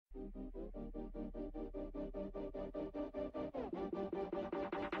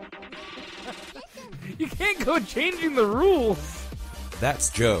You can't go changing the rules. That's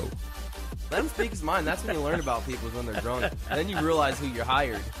Joe. Let him speak his mind. That's when you learn about people when they're drunk. And then you realize who you're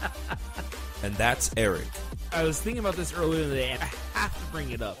hired. And that's Eric. I was thinking about this earlier in the day, and I have to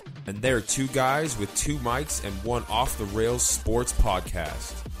bring it up. And they're two guys with two mics and one off-the-rails sports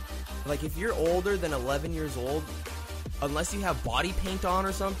podcast. Like, if you're older than 11 years old, unless you have body paint on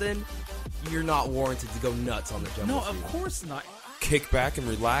or something, you're not warranted to go nuts on the jumbo No, street. of course not. Kick back and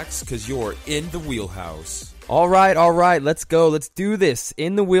relax, because you're in the wheelhouse. All right, let's go. Let's do this.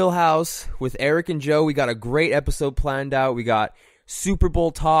 In the wheelhouse with Eric and Joe. We got a great episode planned out. We got Super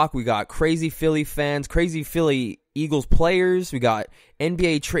Bowl talk. We got crazy Philly fans, crazy Philly Eagles players. We got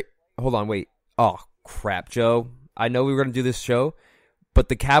NBA trade. Hold on, wait. Oh, crap, Joe. I know we were going to do this show, but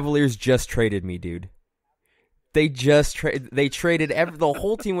the Cavaliers just traded me, dude. They traded the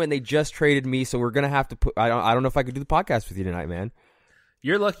whole team when they just traded me, so we're going to have to put I don't know if I could do the podcast with you tonight, man.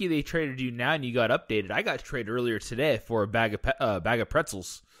 You're lucky they traded you now and you got updated. I got traded earlier today for a bag of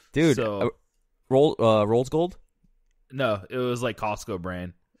pretzels. Dude, so, Rolls Gold? No, it was like Costco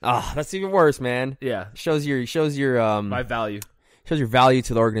brand. Ah, that's even worse, man. Yeah. Shows your my value. Shows your value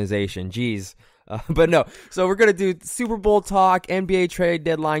to the organization. Jeez. But no. So we're going to do Super Bowl talk, NBA trade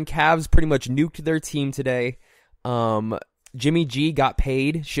deadline. Cavs pretty much nuked their team today. Jimmy G got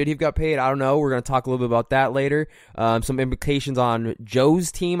paid. Should he have got paid? I don't know. We're going to talk a little bit about that later. Some implications on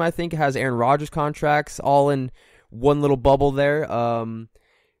Joe's team, I think, has Aaron Rodgers contracts all in one little bubble there.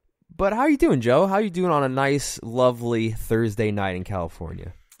 But how are you doing, Joe? How are you doing on a nice, lovely Thursday night in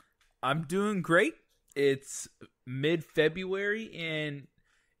California? I'm doing great. It's mid-February, and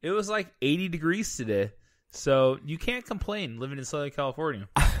it was like 80 degrees today. So you can't complain living in Southern California.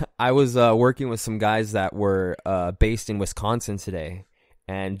 I was working with some guys that were based in Wisconsin today,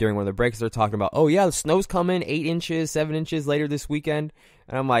 and during one of the breaks, they're talking about, oh, yeah, the snow's coming, 8 inches, 7 inches later this weekend.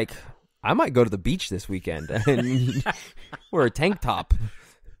 And I'm like, I might go to the beach this weekend and wear a tank top.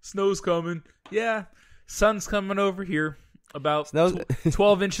 Snow's coming. Yeah, sun's coming over here. About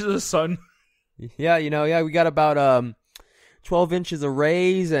 12 inches of sun. Yeah, we got about 12 inches of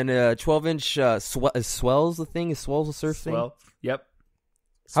rays and 12-inch swells. The thing is swells a surf thing. Swell. Yep.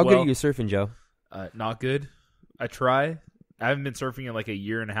 How good are you at surfing, Joe? Not good. I try. I haven't been surfing in like a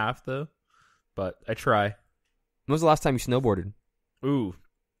year and a half though, but I try. When was the last time you snowboarded?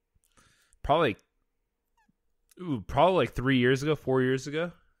 Probably like 3 years ago, 4 years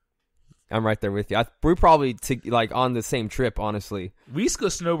ago. I'm right there with you. We're probably on the same trip, honestly. We used to go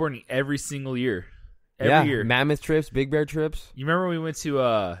snowboarding every single year. Every year. Mammoth trips, Big Bear trips. You remember when we went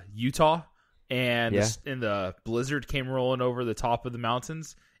to Utah and the blizzard came rolling over the top of the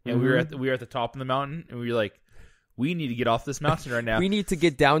mountains, and we were at the top of the mountain, and we were like, we need to get off this mountain right now. We need to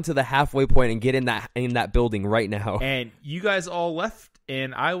get down to the halfway point and get in that building right now. And you guys all left,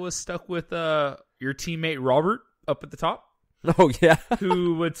 and I was stuck with your teammate Robert up at the top. Oh yeah,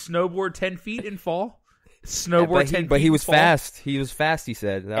 who would snowboard 10 feet and fall? Snowboard 10 feet, but he was fast. He was fast. He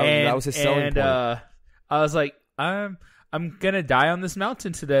said that was his selling point. I was like, I'm gonna die on this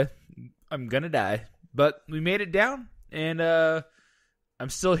mountain today. I'm gonna die, but we made it down, and I'm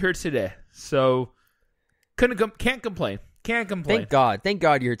still here today. So can't complain. Can't complain. Thank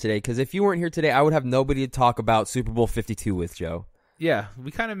God you're here today. Because if you weren't here today, I would have nobody to talk about Super Bowl 52 with, Joe. Yeah, we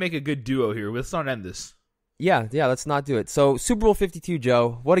kind of make a good duo here. Let's not end this. Yeah, let's not do it. So, Super Bowl 52,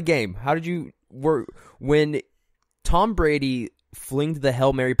 Joe, what a game. How did you when Tom Brady flinged the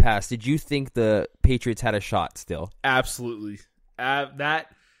Hail Mary pass, did you think the Patriots had a shot still? Absolutely.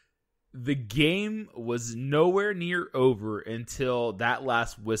 The game was nowhere near over until that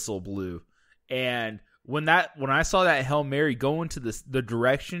last whistle blew. And when I saw that Hail Mary go into the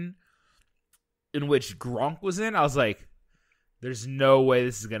direction in which Gronk was in, I was like, there's no way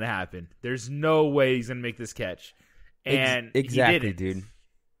this is going to happen. There's no way he's going to make this catch. And exactly, he didn't.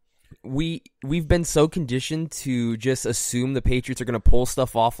 Dude. We've been so conditioned to just assume the Patriots are going to pull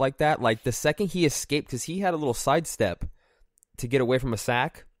stuff off like that. Like the second he escaped, because he had a little sidestep to get away from a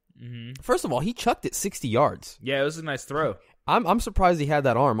sack. Mm-hmm. First of all, he chucked it 60 yards. Yeah, it was a nice throw. I'm surprised he had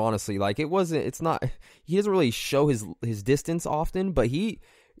that arm, honestly. Like he doesn't really show his distance often, but he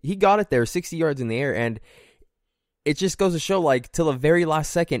got it there 60 yards in the air, and it just goes to show, like, till the very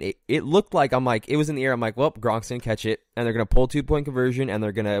last second, it looked like, it was in the air. I'm like, well, Gronk's going to catch it, and they're going to pull 2-point conversion, and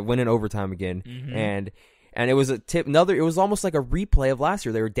they're going to win in overtime again. Mm-hmm. And it was it was almost like a replay of last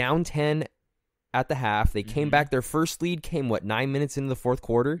year. They were down 10 at the half. They came back. Their first lead came, 9 minutes into the fourth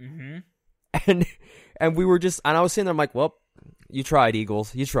quarter? Mm-hmm. And we were just, and I was sitting there, I'm like, well, you tried,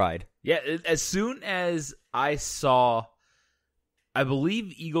 Eagles. You tried. Yeah, as soon as I saw I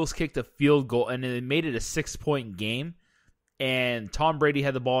believe Eagles kicked a field goal, and it made it a 6-point game. And Tom Brady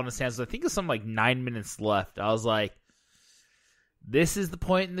had the ball in his hands. I think it's something like 9 minutes left. I was like, this is the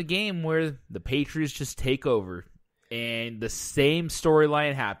point in the game where the Patriots just take over. And the same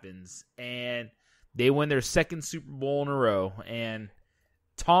storyline happens. And they win their second Super Bowl in a row. And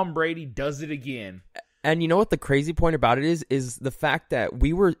Tom Brady does it again. And you know what the crazy point about it is the fact that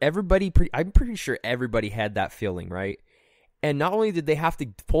I'm pretty sure everybody had that feeling, right? And not only did they have to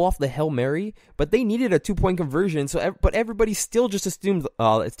pull off the Hail Mary, but they needed a 2-point conversion. But everybody still just assumed,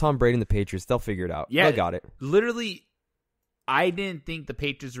 it's Tom Brady and the Patriots. They'll figure it out. Yeah, they got it. Literally, I didn't think the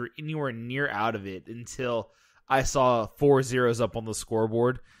Patriots were anywhere near out of it until I saw 4 zeros up on the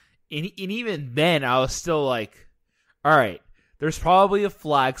scoreboard. And even then, I was still like, all right, there's probably a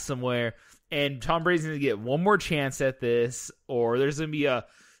flag somewhere, and Tom Brady's going to get one more chance at this, or there's going to be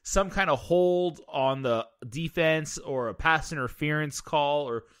some kind of hold on the defense or a pass interference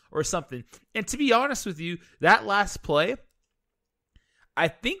call or something. And to be honest with you, that last play, I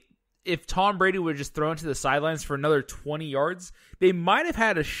think if Tom Brady would have just thrown to the sidelines for another 20 yards, they might have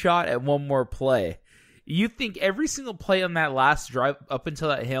had a shot at one more play. You think every single play on that last drive up until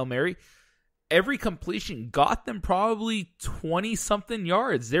that Hail Mary, every completion got them probably 20-something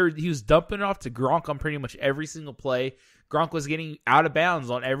yards. He was dumping it off to Gronk on pretty much every single play. Gronk was getting out of bounds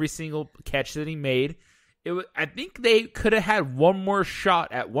on every single catch that he made. I think they could have had one more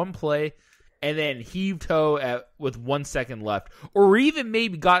shot at one play and then heaved ho with 1 second left. Or even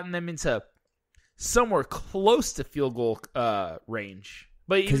maybe gotten them into somewhere close to field goal range.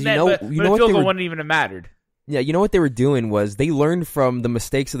 But even a field goal wouldn't even have mattered. Yeah, you know what they were doing was they learned from the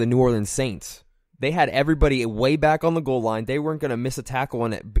mistakes of the New Orleans Saints. They had everybody way back on the goal line. They weren't going to miss a tackle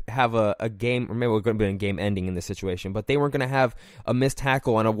and have a game, or maybe it was going to be a game ending in this situation, but they weren't going to have a missed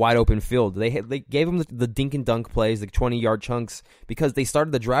tackle on a wide open field. They gave them the dink and dunk plays, the 20-yard chunks, because they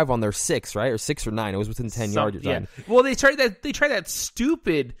started the drive on their 6, right? Or 6 or 9. It was within 10 yards. Yeah. Well, they tried that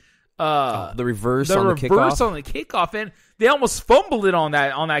stupid the reverse on the kickoff, and they almost fumbled it on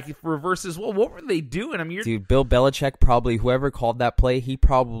that reverse as well. What were they doing? I mean, dude, Bill Belichick probably, whoever called that play, he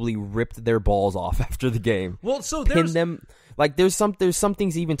probably ripped their balls off after the game. Well, so pinned them. Like there's some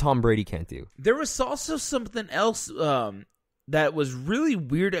things even Tom Brady can't do. There was also something else that was really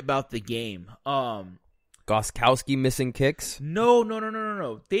weird about the game. Gostkowski missing kicks.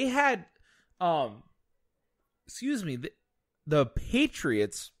 No. They had, the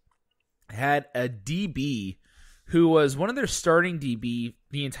Patriots had a DB who was one of their starting DB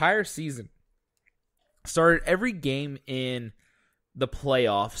the entire season. Started every game in the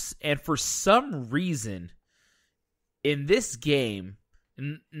playoffs, and for some reason, in this game,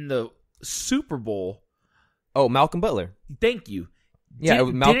 in the Super Bowl... Oh, Malcolm Butler. Thank you. Yeah,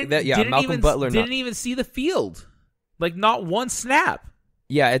 Malcolm Butler didn't even see the field. Like, not one snap.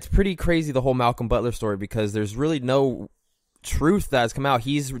 Yeah, it's pretty crazy, the whole Malcolm Butler story, because there's really no truth that has come out.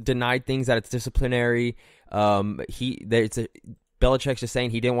 He's denied things that it's disciplinary. Belichick's just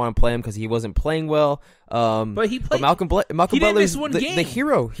saying he didn't want to play him because he wasn't playing well. But he played. Malcolm Butler's the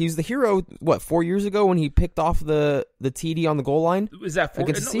hero. He's the hero. 4 years ago when he picked off the TD on the goal line? Was that 4?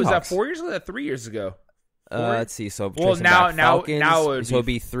 Was that 4 years ago? Or 3 years ago? Let's see. So now it'd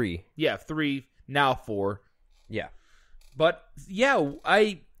be 3. Yeah, 3. Now 4. Yeah, but yeah,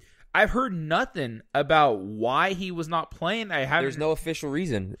 I've heard nothing about why he was not playing. There's no official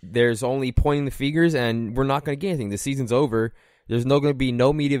reason. There's only pointing the fingers, and we're not going to get anything. The season's over. There's going to be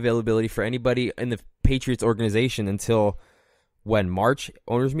no media availability for anybody in the Patriots organization until when? March?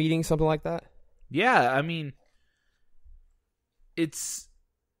 Owners meeting? Something like that? Yeah, I mean,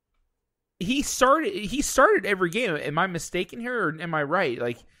 he started every game. Am I mistaken here, or am I right?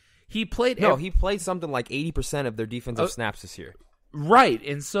 Like, he played... he played something like 80% of their defensive snaps this year. Right,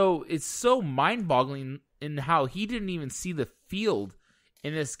 and so it's so mind-boggling in how he didn't even see the field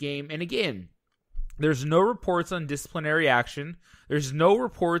in this game. And again, there's no reports on disciplinary action. There's no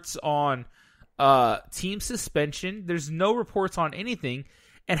reports on team suspension. There's no reports on anything.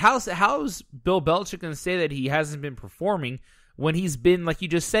 And how's Bill Belichick going to say that he hasn't been performing when he's been, like you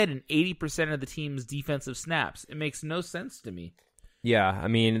just said, in 80% of the team's defensive snaps? It makes no sense to me. Yeah, I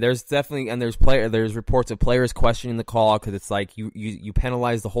mean, there's definitely, and there's reports of players questioning the call because it's like you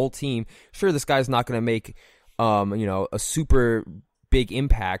penalize the whole team. Sure, this guy's not going to make, a super big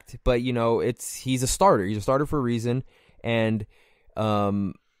impact, but he's a starter. He's a starter for a reason, and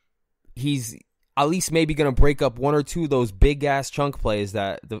he's at least maybe going to break up one or two of those big ass chunk plays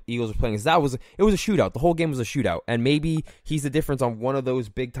that the Eagles were playing. It was a shootout. The whole game was a shootout, and maybe he's the difference on one of those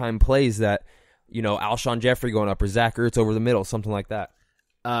big time plays that. Alshon Jeffrey going up or Zach Ertz over the middle, something like that.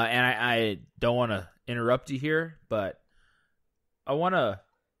 And I don't want to interrupt you here, but I want to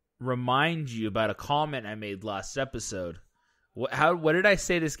remind you about a comment I made last episode. What did I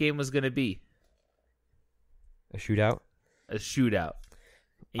say this game was going to be? A shootout? A shootout.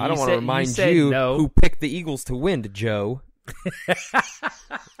 And I don't want to remind you no. who picked the Eagles to win, Joe.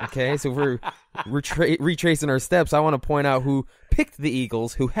 Okay, so we're retracing our steps. I want to point out who picked the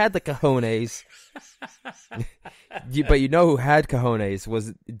Eagles, who had the cojones. But you know who had cojones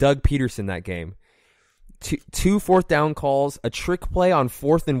was Doug Peterson that game. Two fourth down calls, a trick play on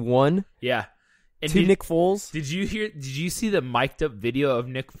 4th and 1. Yeah. And Nick Foles. Did you see the mic'd up video of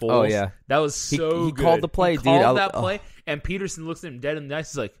Nick Foles? Oh yeah. That was so he good. Called the play, he dude. Called that play, and Peterson looks at him dead in the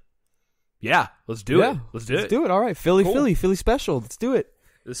eyes. He's like, "Yeah, let's do it. Let's do it. All right, Philly, cool. Philly special. Let's do it."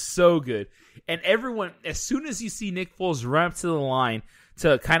 It's so good. And everyone, as soon as you see Nick Foles run up to the line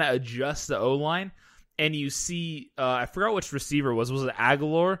to kind of adjust the O-line, and you see, I forgot which receiver it was. Was it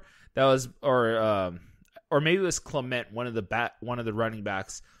Aguilar? That was, or maybe it was Clement, one of the running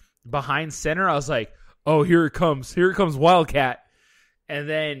backs behind center. I was like, "Oh, here it comes Wildcat!" And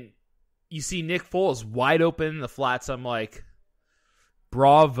then you see Nick Foles wide open in the flats. I'm like,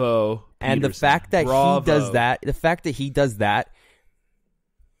 "Bravo!" And Peterson. the fact that he does that,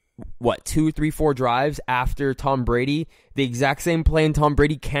 what, 2, 3, 4 drives after Tom Brady, the exact same play, and Tom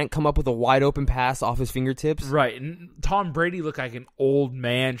Brady can't come up with a wide open pass off his fingertips. Right. And Tom Brady looked like an old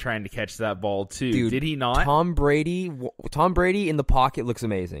man trying to catch that ball too. Dude, did he not? Tom Brady in the pocket looks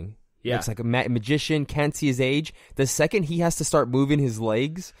amazing. Yeah. Looks like a magician, can't see his age. The second he has to start moving his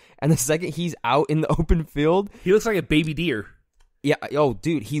legs, and the second he's out in the open field, he looks like a baby deer. Yeah. Oh,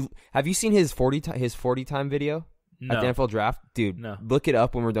 dude. Have you seen his 40 time video? No. At the NFL draft? Dude, no. Look it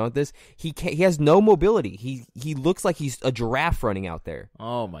up when we're done with this. He has no mobility. He looks like he's a giraffe running out there.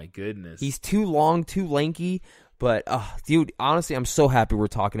 Oh, my goodness. He's too long, too lanky. But, dude, honestly, I'm so happy we're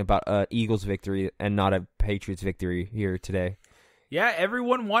talking about an Eagles victory and not a Patriots victory here today. Yeah,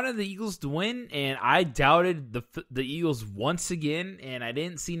 everyone wanted the Eagles to win, and I doubted the Eagles once again, and I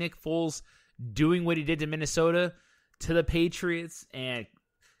didn't see Nick Foles doing what he did to Minnesota to the Patriots, and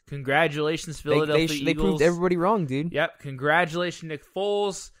congratulations, Philadelphia Eagles. They proved everybody wrong, dude. Yep. Congratulations, Nick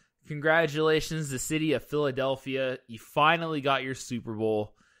Foles. Congratulations, the city of Philadelphia. You finally got your Super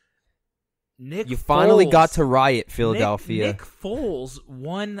Bowl. You finally got to riot, Philadelphia. Nick Foles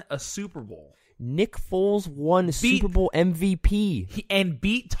won a Super Bowl. Nick Foles won Super Bowl MVP. And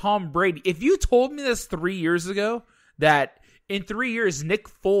beat Tom Brady. If you told me this 3 years ago, that in 3 years, Nick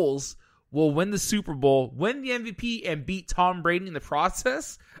Foles will win the Super Bowl, win the MVP, and beat Tom Brady in the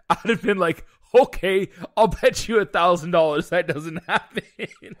process, I'd have been like, okay, I'll bet you $1,000 that doesn't happen.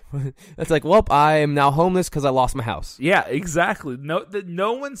 It's like, well, I am now homeless because I lost my house. Yeah, exactly.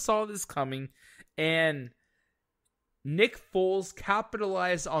 No one saw this coming, and Nick Foles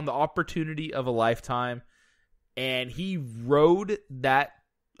capitalized on the opportunity of a lifetime, and he rode that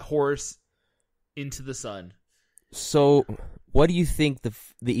horse into the sun. So, what do you think the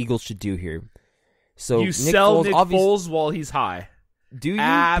Eagles should do here? So you sell Nick Foles while he's high. Do you?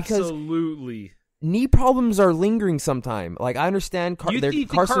 Absolutely. Because knee problems are lingering sometime. Like, I understand. Do you think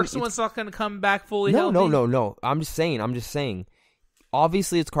Carson Wentz not going to come back fully healthy? No. I'm just saying.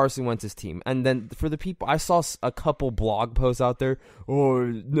 Obviously, it's Carson Wentz's team. And then for the people, I saw a couple blog posts out there. Oh,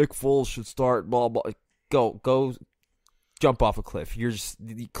 Nick Foles should start, blah, blah. Go jump off a cliff. You're just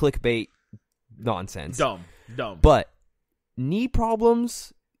clickbait nonsense. Dumb. But knee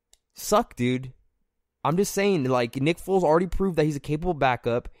problems suck, dude. I'm just saying, like, Nick Foles already proved that he's a capable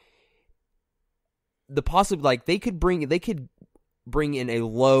backup. They could bring in a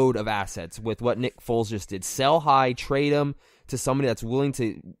load of assets with what Nick Foles just did. Sell high, trade him to somebody that's willing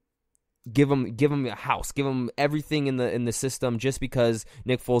to give him a house, give him everything in the system just because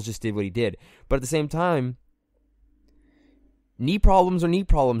Nick Foles just did what he did. But at the same time, knee problems are knee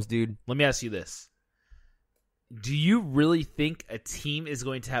problems, dude. Let me ask you this. Do you really think a team is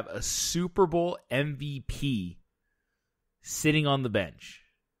going to have a Super Bowl MVP sitting on the bench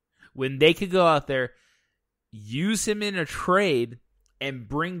when they could go out there, use him in a trade, and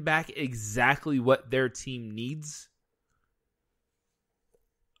bring back exactly what their team needs?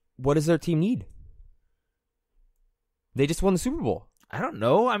 What does their team need? They just won the Super Bowl. I don't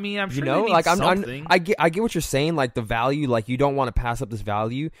know. I mean, I'm sure they need something. I get what you're saying. Like, the value, like, you don't want to pass up this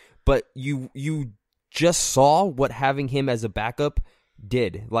value, but you just saw what having him as a backup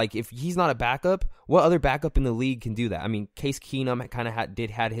did. Like, if he's not a backup, what other backup in the league can do that? I mean, Case Keenum kind of had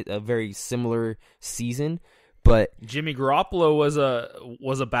a very similar season, but Jimmy Garoppolo was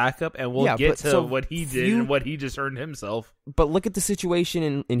a backup, and we'll get to what he did and what he just earned himself. But look at the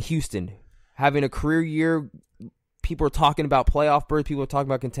situation in Houston, having a career year. People are talking about playoff berth. People are talking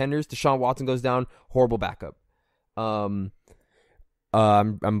about contenders. Deshaun Watson goes down, horrible backup.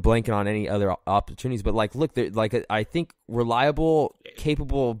 I'm blanking on any other opportunities, but like, look, like I think reliable,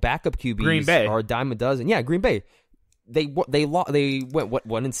 capable backup QBs Green Bay are a dime a dozen. Yeah, Green Bay. They went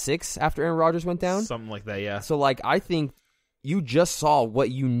 1-6 after Aaron Rodgers went down, something like that. Yeah. So like, I think you just saw what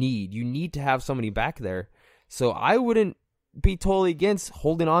you need. You need to have somebody back there. So I wouldn't be totally against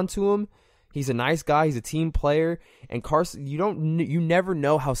holding on to him. He's a nice guy. He's a team player. And Carson, you never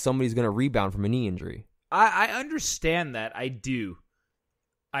know how somebody's going to rebound from a knee injury. I understand that. I do.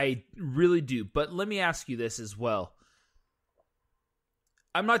 I really do. But let me ask you this as well.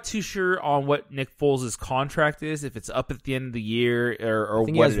 I'm not too sure on what Nick Foles' contract is, if it's up at the end of the year or I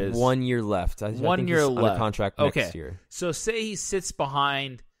think what he has it is. 1 year left. I think year he's left. Under contract next year. So say he sits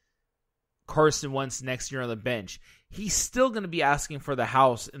behind Carson Wentz next year on the bench. He's still going to be asking for the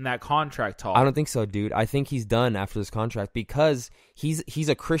house in that contract talk. I don't think so, dude. I think he's done after this contract because he's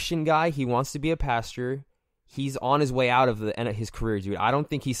a Christian guy. He wants to be a pastor. He's on his way out of the end of his career, dude. I don't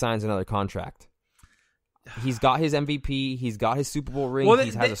think he signs another contract. He's got his MVP. He's got his Super Bowl ring.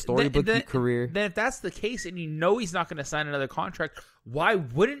 He has a storybook career. Then if that's the case and you know he's not going to sign another contract, why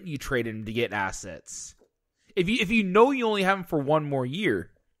wouldn't you trade him to get assets? If you know you only have him for 1 more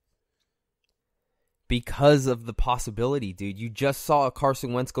year. Because of the possibility, dude. You just saw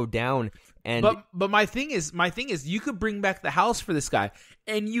Carson Wentz go down, and but my thing is you could bring back the house for this guy,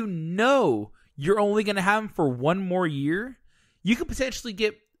 and you know you're only going to have him for 1 more year. You could potentially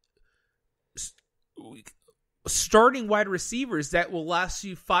get starting wide receivers that will last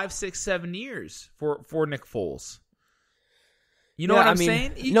you 5, 6, 7 years for Nick Foles. You know what I'm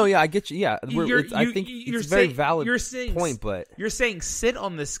saying? No, yeah, I get you. Yeah, I think it's a very valid point, but you're saying sit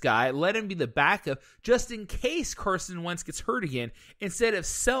on this guy, let him be the backup, just in case Carson Wentz gets hurt again, instead of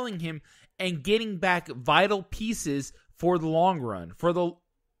selling him and getting back vital pieces for the long run, for the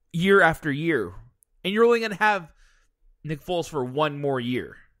year after year. And you're only going to have Nick Foles for 1 more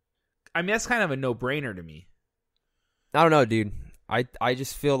year. I mean, that's kind of a no-brainer to me. I don't know, dude. I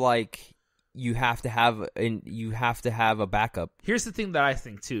just feel like you have to have a backup. Here's the thing that I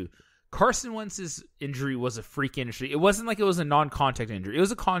think too. Carson Wentz's injury was a freak injury. It wasn't like it was a non-contact injury. It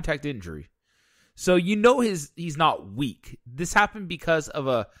was a contact injury. So you know he's not weak. This happened because of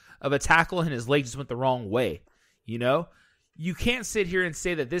a tackle and his leg just went the wrong way. You know? You can't sit here and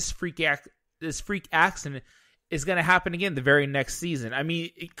say that this freak accident is going to happen again the very next season. I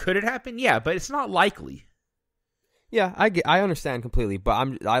mean, could it happen? Yeah, but it's not likely. Yeah, I understand completely,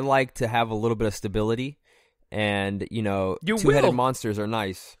 but I like to have a little bit of stability, and two-headed monsters are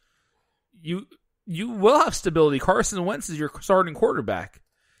nice. You will have stability. Carson Wentz is your starting quarterback.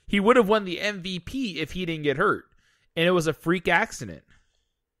 He would have won the MVP if he didn't get hurt, and it was a freak accident.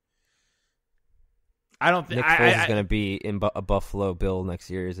 I don't think Nick Foles is going to be in a Buffalo Bill next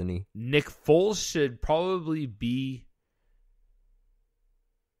year, isn't he? Nick Foles should probably be.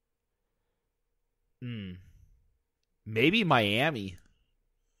 Maybe Miami.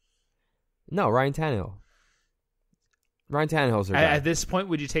 No, Ryan Tannehill. Ryan Tannehill's their guy. At this point,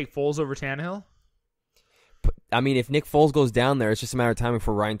 would you take Foles over Tannehill? I mean, if Nick Foles goes down there, it's just a matter of time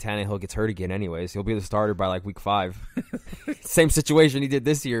before Ryan Tannehill gets hurt again anyways. He'll be the starter by like week 5. Same situation he did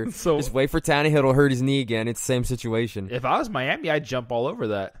this year. So, just wait for Tannehill to hurt his knee again. It's the same situation. If I was Miami, I'd jump all over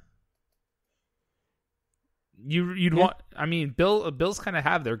that. You'd want... I mean, Bills kind of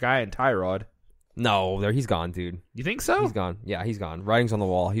have their guy in Tyrod. No, he's gone, dude. You think so? He's gone. Yeah, he's gone. Writing's on the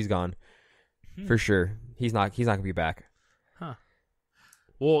wall. He's gone. For sure. He's not going to be back. Huh.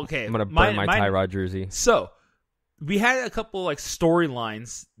 Well, okay. I'm going to burn my Tyrod jersey. So, we had a couple like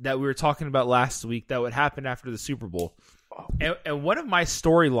storylines that we were talking about last week that would happen after the Super Bowl. And one of my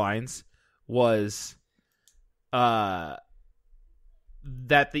storylines was that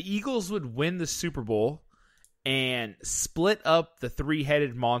the Eagles would win the Super Bowl and split up the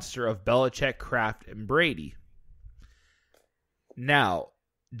 3-headed monster of Belichick, Kraft, and Brady. Now,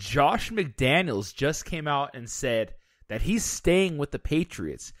 Josh McDaniels just came out and said that he's staying with the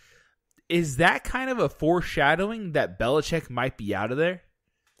Patriots. Is that kind of a foreshadowing that Belichick might be out of there?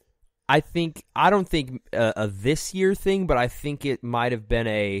 I don't think a this year thing, but I think it might have been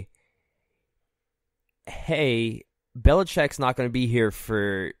a, hey, Belichick's not going to be here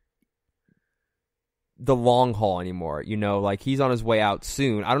for the long haul anymore. Like he's on his way out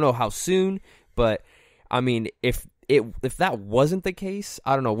soon. I don't know how soon, but I mean, if that wasn't the case,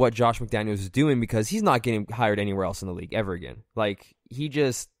 I don't know what Josh McDaniels is doing because he's not getting hired anywhere else in the league ever again. Like he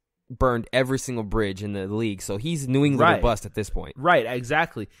just burned every single bridge in the league, so he's New England or bust at this point. Right,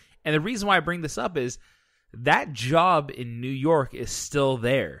 exactly. And the reason why I bring this up is that job in New York is still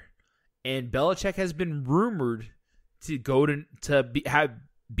there, and Belichick has been rumored to go to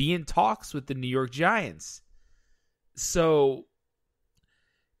be in talks with the New York Giants. So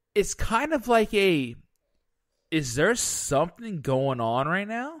it's kind of like is there something going on right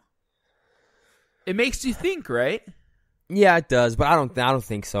now? It makes you think, right? Yeah, it does, but I don't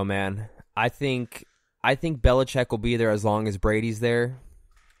think so, man. I think Belichick will be there as long as Brady's there.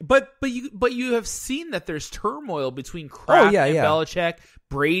 But you have seen that there's turmoil between Kraft and Belichick,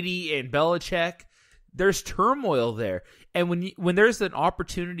 Brady and Belichick. There's turmoil there, and when there's an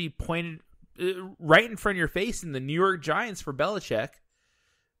opportunity pointed right in front of your face in the New York Giants for Belichick,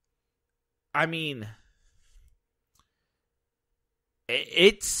 I mean,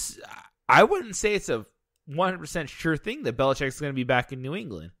 I wouldn't say it's a 100% sure thing that Belichick's going to be back in New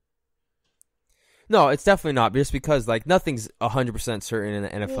England. No, it's definitely not. Just because nothing's 100% certain in the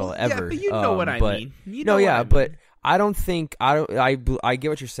NFL ever. Yeah, but you know what I mean. But I don't think I get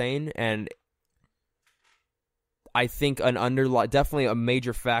what you're saying, and I think definitely a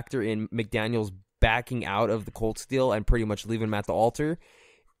major factor in McDaniels backing out of the Colts deal and pretty much leaving him at the altar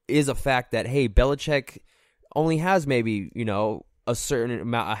is a fact that Belichick only has maybe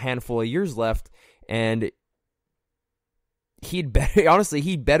a handful of years left, and he'd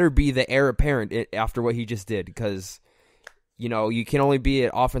better be the heir apparent after what he just did, because you can only be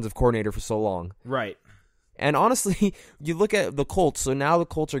an offensive coordinator for so long, right? And honestly, you look at the Colts. So now the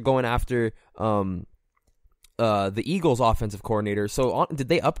Colts are going after the Eagles offensive coordinator. So did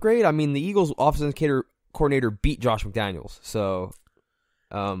they upgrade? I mean, the Eagles offensive coordinator beat Josh McDaniels. So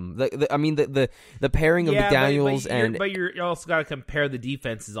the pairing of McDaniels but you also got to compare the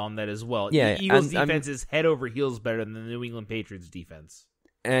defenses on that as well. Yeah, the Eagles defense is head over heels better than the New England Patriots defense.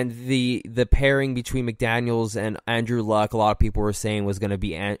 And the pairing between McDaniels and Andrew Luck, a lot of people were saying was going to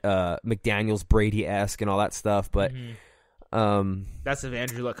be McDaniels Brady-esque and all that stuff. But that's if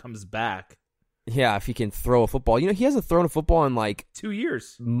Andrew Luck comes back. Yeah, if he can throw a football. He hasn't thrown a football in 2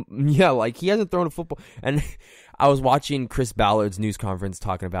 years. Yeah, he hasn't thrown a football. And I was watching Chris Ballard's news conference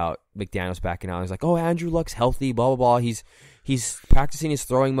talking about McDaniels backing out. He's like, "Oh, Andrew Luck's healthy, blah, blah, blah. He's practicing his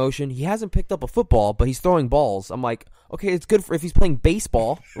throwing motion. He hasn't picked up a football, but he's throwing balls." I'm like, okay, it's good if he's playing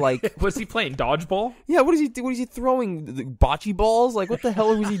baseball. Was he playing dodgeball? Yeah, what is he do? What is he throwing? Bocce balls? What the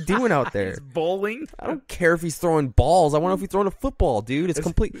hell was he doing out there? He's bowling. I don't care if he's throwing balls. I want to know if he's throwing a football, dude. It's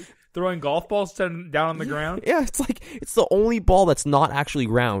complete. Throwing golf balls down on the ground? Yeah, it's the only ball that's not actually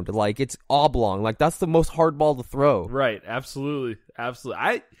round. It's oblong. That's the most hard ball to throw. Right, absolutely.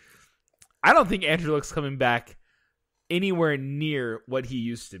 I don't think Andrew Luck's coming back anywhere near what he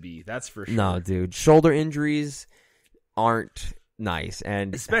used to be. That's for sure. No, dude. Shoulder injuries aren't nice,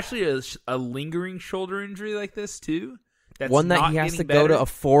 and especially a lingering shoulder injury like this too. That's one that he has to go to a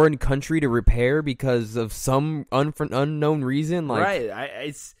foreign country to repair because of some unknown reason. Right.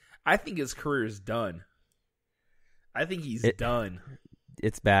 I think his career is done. I think he's done.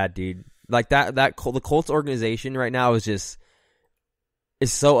 It's bad, dude. The Colts organization right now is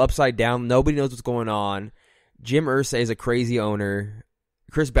so upside down. Nobody knows what's going on. Jim Irsay is a crazy owner.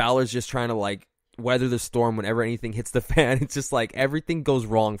 Chris Ballard's just trying to weather the storm whenever anything hits the fan. It's just everything goes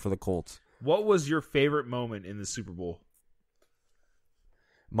wrong for the Colts. What was your favorite moment in the Super Bowl?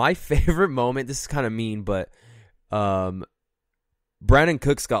 My favorite moment, this is kind of mean, but Brandon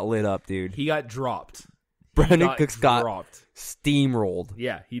Cooks got lit up, dude. He got dropped. Brandon Cooks got steamrolled.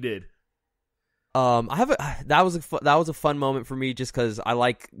 Yeah, he did. That was a fun moment for me just because I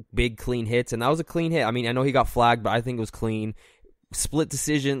like big clean hits, and that was a clean hit. I mean, I know he got flagged, but I think it was clean. Split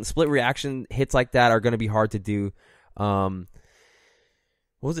reaction hits like that are going to be hard to do. What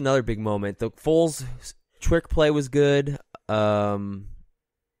was another big moment? The Foles trick play was good. I'm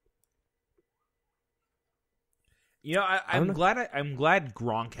glad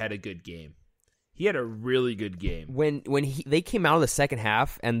Gronk had a good game. He had a really good game. When they came out of the second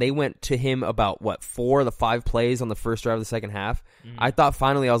half and they went to him about 4 of the 5 plays on the first drive of the second half, I thought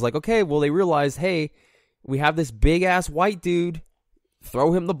finally I was like, okay, well they realized, hey, we have this big ass white dude.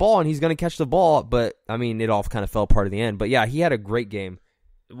 Throw him the ball and he's going to catch the ball. But I mean, it all kind of fell apart at the end. But yeah, he had a great game.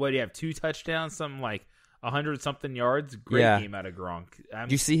 What do you have? 2 touchdowns, something like 100-something yards. Great game out of Gronk.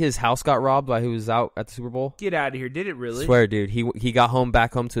 Did you see his house got robbed while he was out at the Super Bowl? Get out of here! Did it really? I swear, dude. He got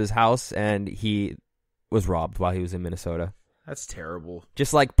back home to his house and he was robbed while he was in Minnesota. That's terrible.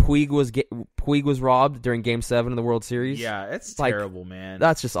 Just like Puig was robbed during Game 7 of the World Series. Yeah, it's terrible, man.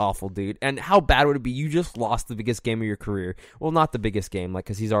 That's just awful, dude. And how bad would it be? You just lost the biggest game of your career. Well, not the biggest game,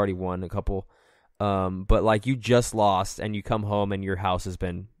 because he's already won a couple. But you just lost, and you come home and your house has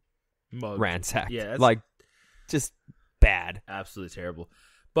been ransacked. Yeah, just bad. Absolutely terrible.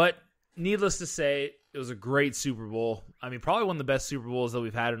 But needless to say, it was a great Super Bowl. I mean, probably one of the best Super Bowls that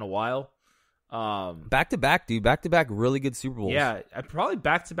we've had in a while. Back to back, dude. Back to back, really good Super Bowls. Yeah, probably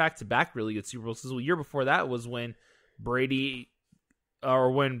back to back really good Super Bowls. Because the year before that was when Brady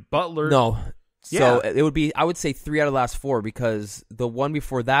or when Butler. No. Yeah. So it would be, I would say 3 out of the last 4 because the one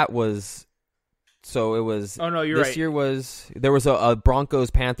before that was, so it was. Oh, no, you're right. This year there was a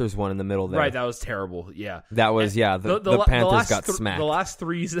Broncos-Panthers one in the middle there. Right, that was terrible. Yeah. That was, the Panthers got smacked. The last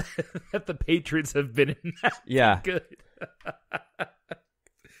 3 that the Patriots have been in. Good.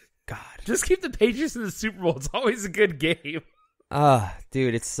 God. Just keep the Patriots in the Super Bowl. It's always a good game.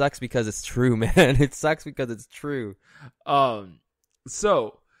 Dude, it sucks because it's true, man. It sucks because it's true.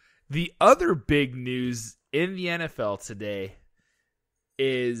 So the other big news in the NFL today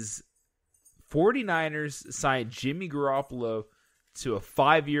is 49ers signed Jimmy Garoppolo to a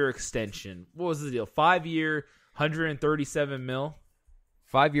 5-year extension. What was the deal? 5-year, $137 million?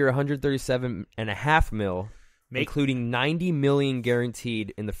 5-year, $137.5 million. Including $90 million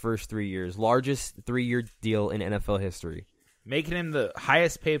guaranteed in the first 3 years. Largest 3-year deal in NFL history. Making him the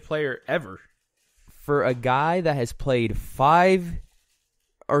highest paid player ever. For a guy that has played 5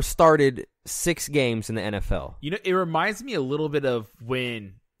 or started 6 games in the NFL. You know, it reminds me a little bit of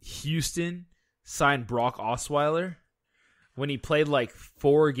when Houston signed Brock Osweiler. When he played like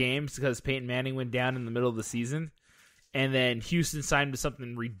 4 games because Peyton Manning went down in the middle of the season. And then Houston signed him to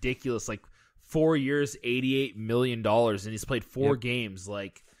something ridiculous like 4 years, $88 million, and he's played 4 games.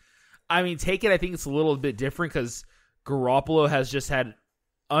 Like, I mean, take it. I think it's a little bit different because Garoppolo has just had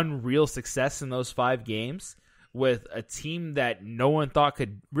unreal success in those 5 games with a team that no one thought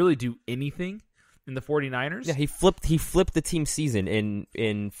could really do anything in the 49ers. Yeah, he flipped the team season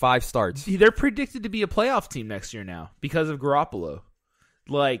in 5 starts. They're predicted to be a playoff team next year now because of Garoppolo.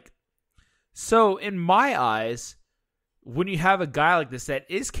 Like, so in my eyes, when you have a guy like this that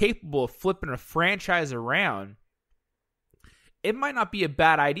is capable of flipping a franchise around, it might not be a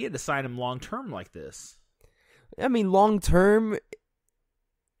bad idea to sign him long-term like this. I mean, long-term,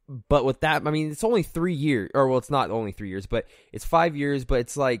 but with that, I mean, it's only 3 years. Or, well, it's not only 3 years, but it's 5 years, but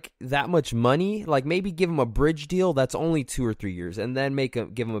it's like that much money. Like, maybe give him a bridge deal that's only 2 or 3 years, and then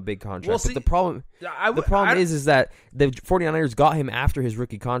give him a big contract. Well, see, but the problem is that the 49ers got him after his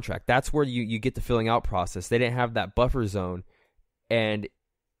rookie contract. That's where you get the filling out process. They didn't have that buffer zone. And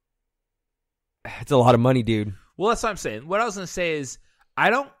it's a lot of money, dude. Well, that's what I'm saying. What I was going to say is I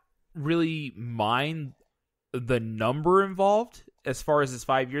don't really mind the number involved as far as this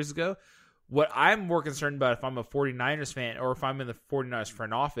 5 years ago. What I'm more concerned about if I'm a 49ers fan or if I'm in the 49ers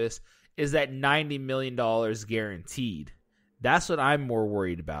front office is that $90 million guaranteed. That's what I'm more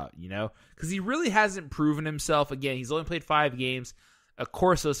worried about, you know, because he really hasn't proven himself. Again, he's only played 5 games. Of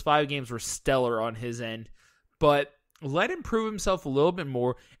course, those 5 games were stellar on his end, but let him prove himself a little bit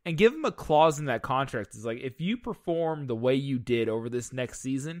more and give him a clause in that contract. It's like, if you perform the way you did over this next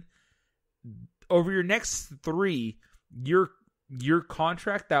season, over your next 3, your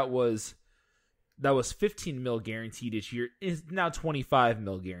contract that was $15 million guaranteed each year is now $25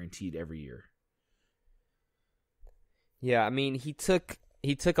 million guaranteed every year. Yeah, I mean, he took a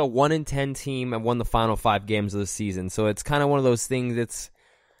 1-10 team and won the final 5 games of the season. So it's kind of one of those things that's,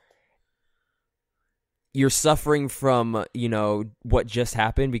 you're suffering from, you know, what just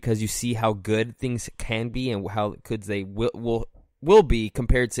happened because you see how good things can be and how good they will be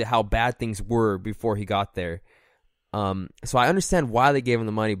compared to how bad things were before he got there. So I understand why they gave him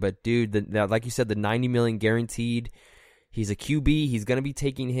the money, but dude, like you said, the $90 million guaranteed. He's a QB. He's going to be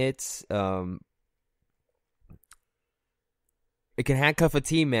taking hits. It can handcuff a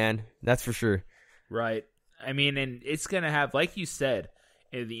team, man. That's for sure. Right. I mean, and it's going to have, like you said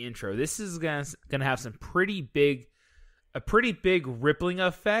in the intro, this is going to have some pretty big rippling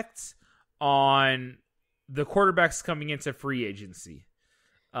effects on the quarterbacks coming into free agency.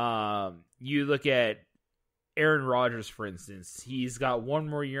 You look at Aaron Rodgers, for instance. He's got 1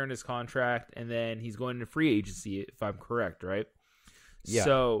 more year in his contract, and then he's going into free agency, if I'm correct, right? Yeah.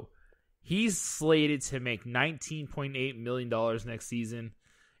 So he's slated to make $19.8 million next season.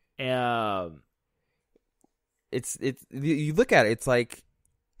 It's you look at it, it's like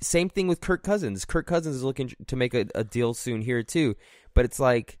same thing with Kirk Cousins. Kirk Cousins is looking to make a deal soon here too, but it's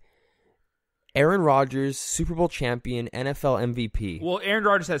like Aaron Rodgers, Super Bowl champion, NFL MVP. Well, Aaron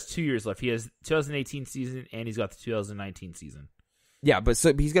Rodgers has 2 years left. He has 2018 season and he's got the 2019 season. Yeah, but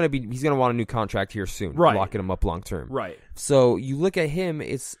so he's gonna want a new contract here soon, right? Locking him up long term, right? So you look at him;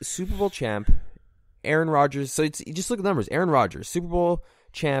 it's Super Bowl champ, Aaron Rodgers. So you just look at the numbers: Aaron Rodgers, Super Bowl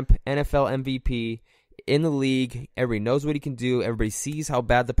champ, NFL MVP, in the league. Everybody knows what he can do. Everybody sees how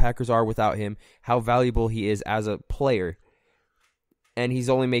bad the Packers are without him, how valuable he is as a player. And he's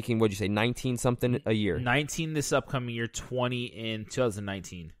only making, what'd you say, 19 something a year? 19 this upcoming year, 20 in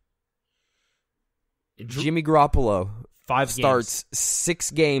 2019. Jimmy Garoppolo 5 starts games.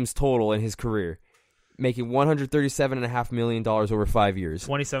 6 games total in his career, making $137.5 million over 5 years.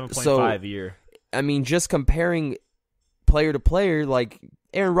 27.5 a year. I mean, just comparing player to player, like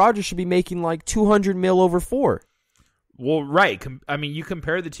Aaron Rodgers should be making like $200 million over 4. Well, right. I mean, you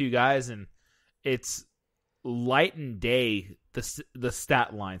compare the two guys, and it's light and day, the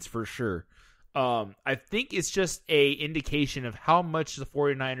stat lines for sure. I think it's just a indication of how much the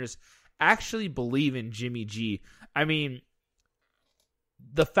 49ers actually believe in Jimmy G. I mean,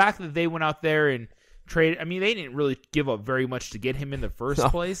 the fact that they went out there and traded, I mean, they didn't really give up very much to get him in the first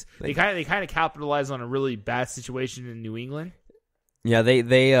place. They kind of capitalized on a really bad situation in New England. Yeah, they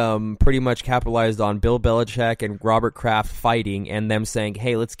pretty much capitalized on Bill Belichick and Robert Kraft fighting and them saying,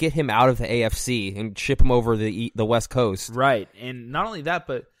 "Hey, let's get him out of the AFC and ship him over the West Coast." Right, and not only that,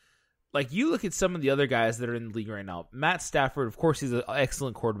 but like you look at some of the other guys that are in the league right now. Matt Stafford, of course, he's an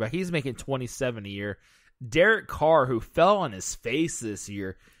excellent quarterback. He's making $27 a year. Derek Carr, who fell on his face this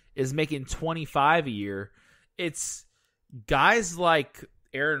year, is making $25 a year. It's guys like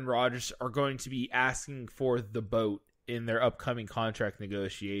Aaron Rodgers are going to be asking for the boat in their upcoming contract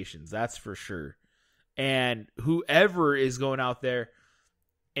negotiations. That's for sure. And whoever is going out there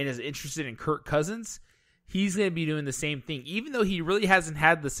and is interested in Kirk Cousins, he's going to be doing the same thing. Even though he really hasn't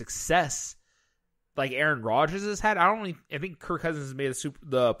had the success like Aaron Rodgers has had. I think Kirk Cousins has made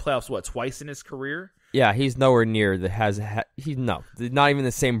the playoffs, twice in his career? Yeah, he's nowhere near not even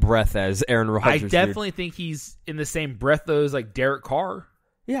the same breath as Aaron Rodgers. I definitely think he's in the same breath though as like Derek Carr.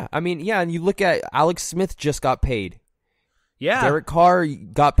 Yeah, I mean, yeah, and you look at Alex Smith just got paid. Yeah. Derek Carr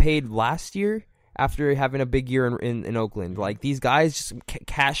got paid last year after having a big year in Oakland. Like, these guys just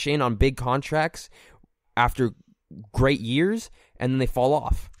cash in on big contracts after great years, and then they fall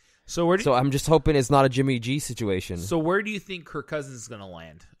off. So I'm just hoping it's not a Jimmy G situation. So where do you think Kirk Cousins is going to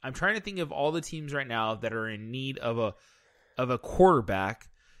land? I'm trying to think of all the teams right now that are in need of a quarterback.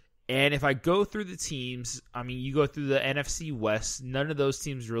 And if I go through the teams, I mean, you go through the NFC West, none of those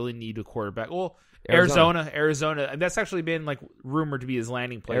teams really need a quarterback. Well, Arizona, and that's actually been like rumored to be his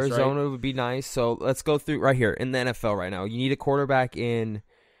landing place. Arizona right? would be nice. So let's go through right here in the NFL right now. You need a quarterback in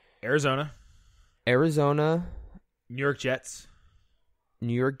Arizona, New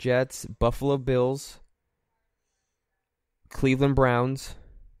York Jets, Buffalo Bills, Cleveland Browns,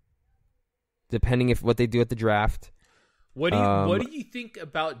 depending if what they do at the draft. What do you think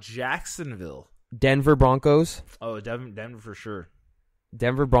about Jacksonville? Denver Broncos. Oh, Denver for sure.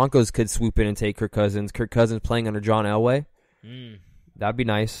 Denver Broncos could swoop in and take Kirk Cousins. Kirk Cousins playing under John Elway. That'd be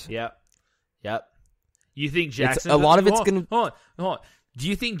nice. Yep. You think Jacksonville? A lot of it's going to... Hold on. Do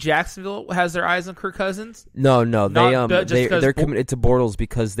you think Jacksonville has their eyes on Kirk Cousins? No. They're committed to Bortles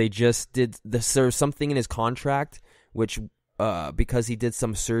because they just did... There's something in his contract, which... because he did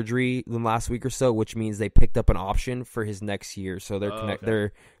some surgery in the last week or so, which means they picked up an option for his next year. So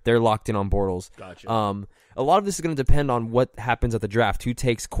they're locked in on Bortles. Gotcha. A lot of this is going to depend on what happens at the draft, who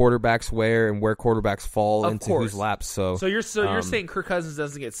takes quarterbacks where and where quarterbacks fall into whose laps. So you're saying Kirk Cousins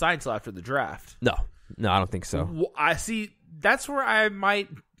doesn't get signed until after the draft? No, I don't think so. I see. That's where I might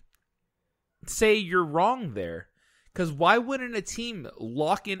say you're wrong there. Because why wouldn't a team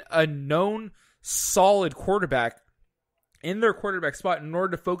lock in a known solid quarterback in their quarterback spot in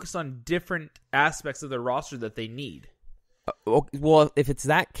order to focus on different aspects of their roster that they need? Well, if it's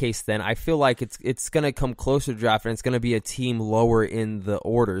that case, then I feel like it's going to come closer to draft, and it's going to be a team lower in the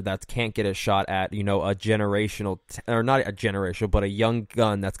order that can't get a shot at, a generational, or not a generational, but a young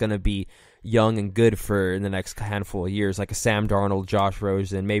gun that's going to be young and good for the next handful of years, like a Sam Darnold, Josh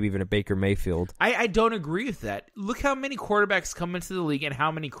Rosen, maybe even a Baker Mayfield. I don't agree with that. Look how many quarterbacks come into the league and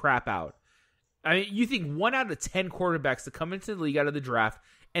how many crap out. I mean, you think 1 out of 10 quarterbacks that come into the league out of the draft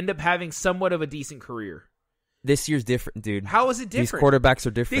end up having somewhat of a decent career? This year's different, dude. How is it different? These quarterbacks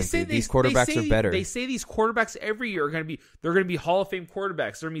are different. These quarterbacks are better. They say these quarterbacks every year are going to be Hall of Fame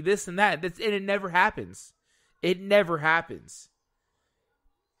quarterbacks. They're going to be this and that. And it never happens. It never happens.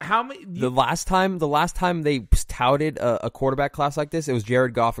 How many? The last time they touted a quarterback class like this, it was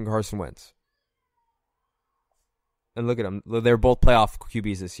Jared Goff and Carson Wentz. And look at them; they're both playoff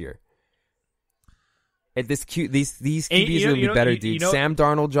QBs this year. These QBs will be better, dude. Sam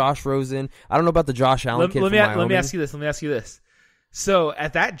Darnold, Josh Rosen. I don't know about the Josh Allen kid from Wyoming. Let me ask you this. So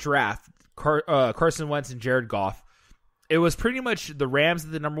at that draft, Carson Wentz and Jared Goff, it was pretty much the Rams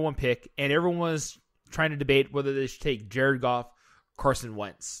at the number 1 pick, and everyone was trying to debate whether they should take Jared Goff, Carson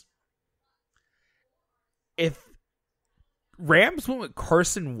Wentz. If Rams went with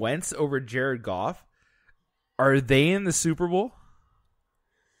Carson Wentz over Jared Goff, are they in the Super Bowl?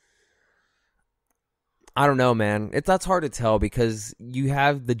 I don't know, man. That's hard to tell because you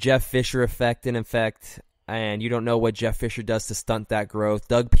have the Jeff Fisher effect in effect. and you don't know what Jeff Fisher does to stunt that growth.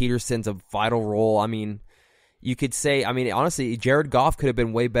 Doug Peterson's a vital role. I mean, you could say, honestly, Jared Goff could have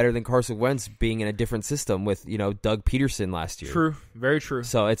been way better than Carson Wentz being in a different system with, Doug Peterson last year. True. Very true.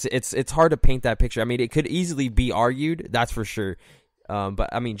 So it's hard to paint that picture. I mean, it could easily be argued, that's for sure. But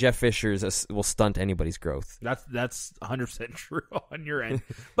I mean, Jeff Fisher will stunt anybody's growth. That's 100% true on your end.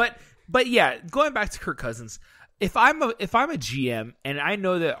 but yeah, going back to Kirk Cousins, if I'm a GM and I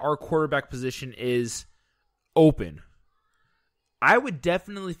know that our quarterback position is open, I would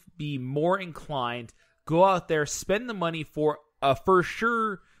definitely be more inclined go out there, spend the money for a for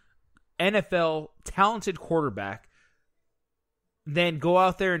sure NFL talented quarterback, then go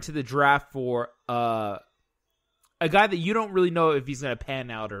out there into the draft for a guy that you don't really know if he's going to pan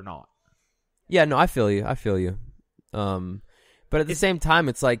out or not. Yeah, no, I feel you. But at the same time,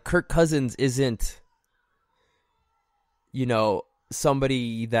 it's like Kirk Cousins isn't,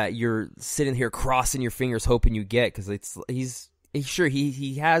 somebody that you're sitting here crossing your fingers hoping you get, because he's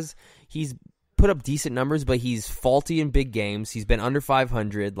put up decent numbers, but he's faulty in big games. He's been under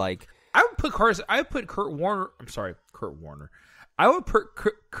 500. Like, I would put Kurt Warner. I would put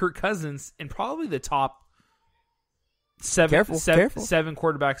Kirk Cousins in probably the top seven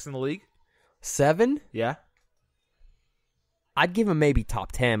quarterbacks in the league. 7? Yeah. I'd give him maybe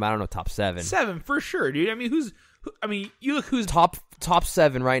top 10, but I don't know, top 7. 7 for sure, dude. I mean, you look who's top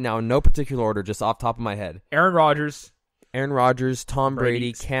 7 right now in no particular order, just off the top of my head. Aaron Rodgers, Tom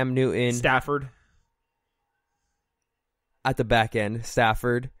Brady, Cam Newton, Stafford. At the back end,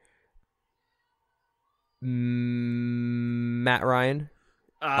 Stafford, Matt Ryan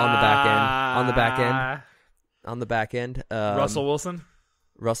on the back end. Russell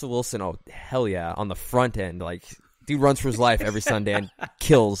Wilson. Oh hell yeah! On the front end, like, dude runs for his life every Sunday and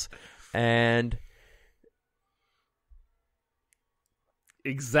kills. And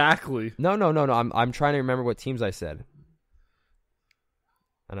exactly. No. I'm trying to remember what teams I said.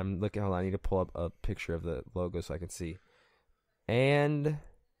 And I'm looking. Hold on, I need to pull up a picture of the logo so I can see. And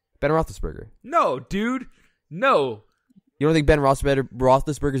Ben Roethlisberger. No, dude. No. You don't think Ben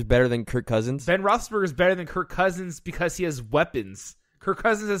Roethlisberger is better than Kirk Cousins? Ben Roethlisberger is better than Kirk Cousins because he has weapons. Kirk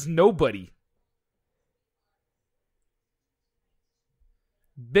Cousins has nobody.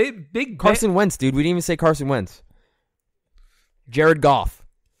 Big Carson Wentz, dude. We didn't even say Carson Wentz. Jared Goff.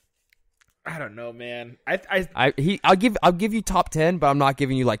 I don't know, man. I'll give you top 10, but I'm not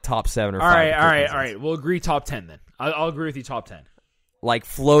giving you like top 7 or 5. All right. We'll agree top 10 then. I'll agree with you top 10. Like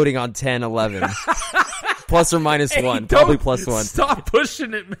floating on 10, 11. Plus or minus 1. Probably plus 1. Stop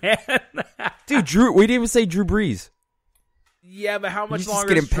pushing it, man. Dude, we didn't even say Drew Brees. Yeah, but how much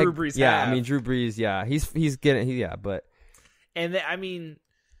longer does Drew Brees have? Yeah, I mean, Drew Brees, yeah. He's getting, but. And then, I mean,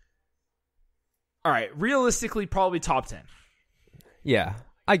 all right, realistically, probably top 10. Yeah.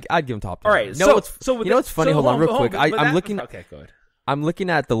 I'd give him top 10. All right, what's funny? Hold on, real quick. I'm looking. Okay, go ahead. I'm looking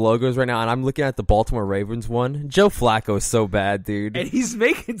at the logos right now, and I'm looking at the Baltimore Ravens one. Joe Flacco is so bad, dude, and he's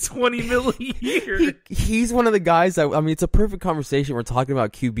making $20 million a year. He's one of the guys that, I mean, it's a perfect conversation. We're talking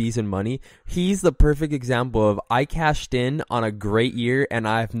about QBs and money. He's the perfect example of I cashed in on a great year, and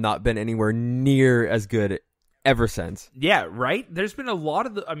I have not been anywhere near as good ever since. Yeah, right. There's been a lot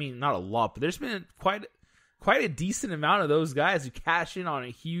of not a lot, but there's been quite a decent amount of those guys who cash in on a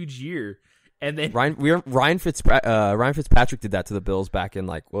huge year, and then Ryan Fitzpatrick did that to the Bills back in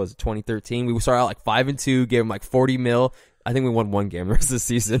 2013. We started out 5-2, gave him $40 million. I think we won one game the rest of the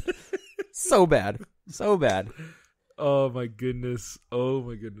season. So bad. Oh my goodness. Oh,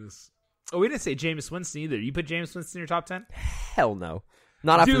 we didn't say Jameis Winston either. You put Jameis Winston in your top 10? Hell no.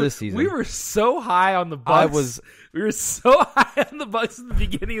 Not after this season. We were so high on the Bucs. We were so high on the Bucs in the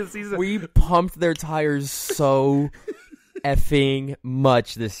beginning of the season. We pumped their tires so effing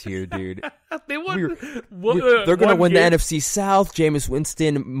much this year, dude. They won. They're going to win the NFC South. Jameis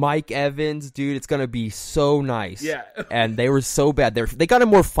Winston, Mike Evans, dude. It's going to be so nice. Yeah. And they were so bad. They got in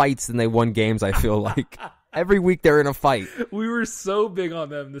more fights than they won games, I feel like. Every week they're in a fight. We were so big on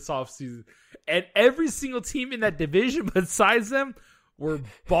them this offseason. And every single team in that division besides them were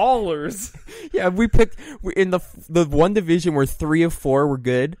ballers. Yeah, we picked in the one division where 3 of 4 were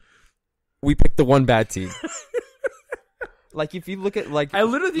good. We picked the one bad team. If you look at I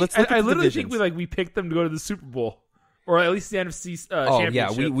literally think we picked them to go to the Super Bowl, or at least the NFC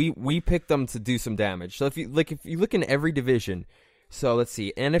championship. Oh yeah, we picked them to do some damage. So if you look in every division, so let's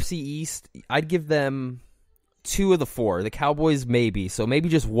see, NFC East, I'd give them 2 of the 4. The Cowboys maybe, so maybe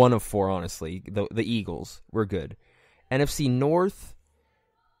just 1 of 4. Honestly, the Eagles were good. NFC North,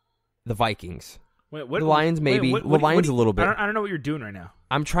 the Vikings. The Lions maybe. The Lions a little bit. I don't know what you're doing right now.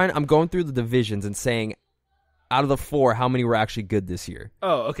 I'm going through the divisions and saying, out of the 4, how many were actually good this year?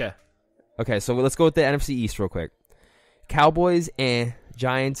 Oh, okay. Okay, so let's go with the NFC East real quick. Cowboys,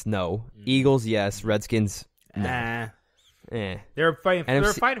 Giants, no. Eagles, yes. Redskins, no. They're fighting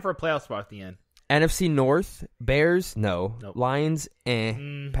for a playoff spot at the end. NFC North, Bears, no. Nope. Lions,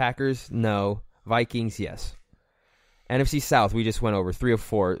 Packers, no. Vikings, yes. NFC South, we just went over 3 of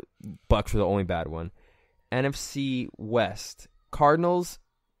 4. Bucks were the only bad one. NFC West, Cardinals,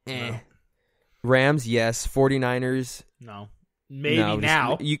 No. Rams, yes. 49ers, No. Maybe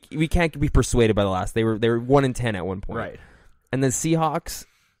now. We can't be persuaded by the last. They were 1-10 at one point. Right. And then Seahawks,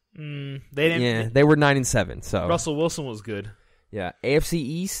 They didn't. yeah, they were 9-7. So Russell Wilson was good. yeah, AFC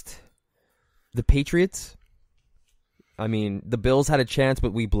East, the Patriots. I mean, the Bills had a chance,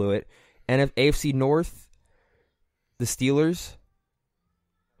 but we blew it. And AFC North, the Steelers.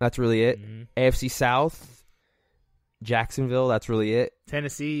 That's really it. Mm-hmm. AFC South, Jacksonville. That's really it.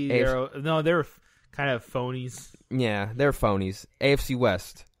 Tennessee. They were kind of phonies. Yeah, they're phonies. AFC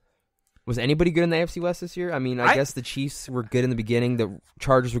West. Was anybody good in the AFC West this year? I mean, I guess the Chiefs were good in the beginning. The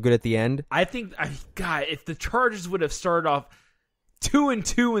Chargers were good at the end. I think, God, if the Chargers would have started off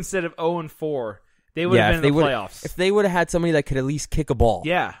 2-2 instead of 0-4, they would have been in the playoffs. If they would have had somebody that could at least kick a ball,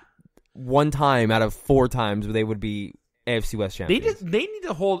 yeah, one time out of 4 times, they would be AFC West champions. They need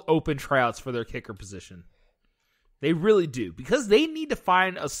to hold open tryouts for their kicker position. They really do, because they need to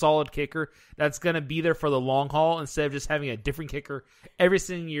find a solid kicker that's going to be there for the long haul instead of just having a different kicker every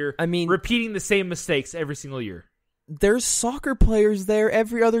single year. I mean, repeating the same mistakes every single year. There's soccer players there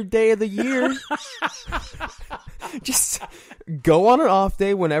every other day of the year. Just go on an off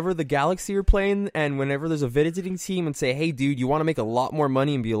day whenever the Galaxy are playing and whenever there's a visiting team and say, hey, dude, you want to make a lot more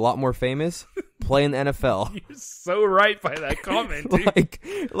money and be a lot more famous? Play in the NFL. You're so right by that comment,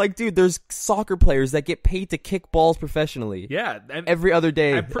 dude. like, dude, there's soccer players that get paid to kick balls professionally. Yeah. Every other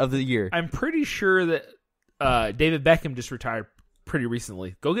day of the year. I'm pretty sure that David Beckham just retired pretty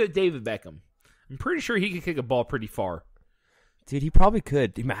recently. Go get David Beckham. I'm pretty sure he could kick a ball pretty far. Dude, he probably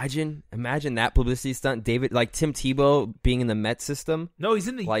could. Imagine that publicity stunt. David, like Tim Tebow being in the Mets system. No, he's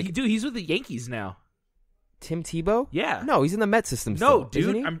in the he's with the Yankees now. Tim Tebow? Yeah. No, he's in the Mets system still. No,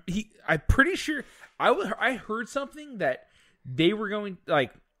 dude. I'm pretty sure I heard something that they were going,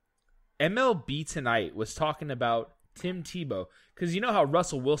 like, MLB Tonight was talking about Tim Tebow, because you know how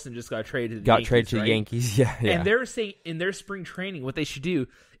Russell Wilson just got traded to the Yankees. Yeah. And they're saying in their spring training what they should do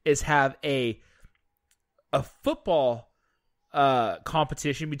is have a football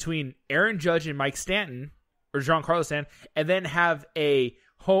competition between Aaron Judge and Mike Stanton, or Giancarlo Stanton, and then have a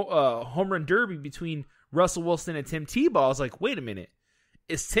home run derby between Russell Wilson and Tim Tebow. I was like, wait a minute,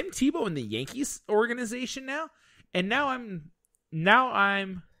 is Tim Tebow in the Yankees organization now? And now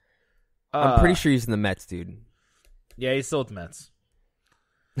I'm pretty sure he's in the Mets, dude. Yeah, he's still at the Mets.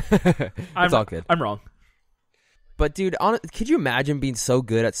 It's all good. I'm wrong. But dude, could you imagine being so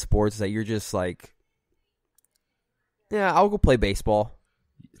good at sports that you're just like, yeah, I'll go play baseball.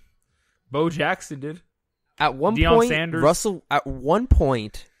 Bo Jackson did. At one Deion point, Sanders. At one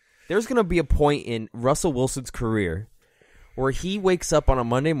point, there's going to be a point in Russell Wilson's career where he wakes up on a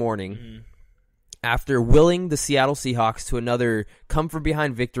Monday morning after willing the Seattle Seahawks to another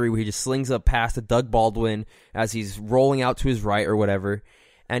come-from-behind victory where he just slings up past to Doug Baldwin as he's rolling out to his right or whatever.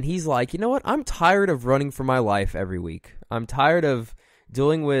 And he's like, you know what? I'm tired of running for my life every week. I'm tired of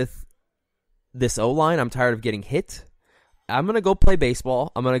dealing with this O-line. I'm tired of getting hit. I'm going to go play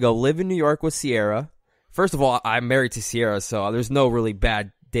baseball. I'm going to go live in New York with Sierra. First of all, I'm married to Sierra, so there's no really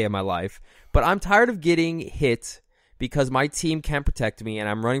bad day of my life. But I'm tired of getting hit because my team can't protect me, and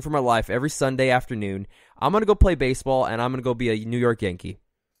I'm running for my life every Sunday afternoon. I'm going to go play baseball, and I'm going to go be a New York Yankee.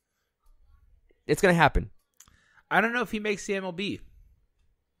 It's going to happen. I don't know if he makes the MLB.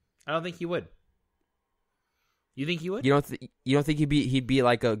 I don't think he would. You think he would? You don't think he'd be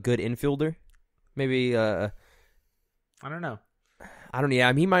like a good infielder? Maybe I don't know. I don't know. Yeah,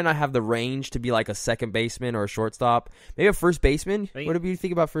 I mean, he might not have the range to be like a second baseman or a shortstop. Maybe a first baseman? What do you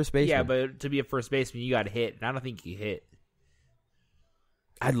think about first baseman? Yeah, but to be a first baseman, you got to hit. And I don't think you hit.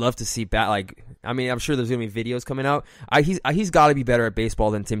 I'd love to see bat. Like, I mean, I'm sure there's gonna be videos coming out. He's got to be better at baseball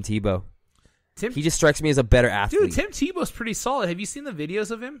than Tim Tebow. He just strikes me as a better athlete. Dude, Tim Tebow's pretty solid. Have you seen the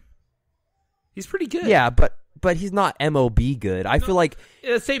videos of him? He's pretty good. Yeah, but he's not MLB good. I feel like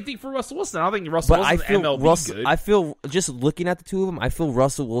the same thing for Russell Wilson. I don't think Russell Wilson's MLB good. I feel, just looking at the two of them, I feel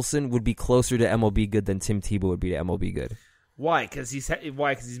Russell Wilson would be closer to MLB good than Tim Tebow would be to MLB good. Why? Because he's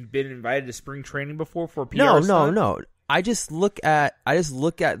been invited to spring training before for a PR No. I just look at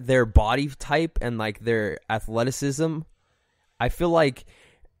their body type and like their athleticism. I feel like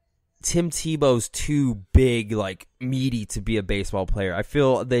Tim Tebow's too big, like meaty to be a baseball player. I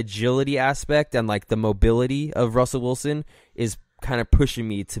feel the agility aspect and like the mobility of Russell Wilson is kind of pushing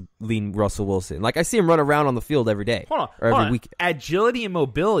me to lean Russell Wilson. Like, I see him run around on the field every day. Hold every on. week. Agility and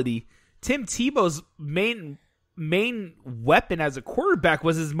mobility. Tim Tebow's main weapon as a quarterback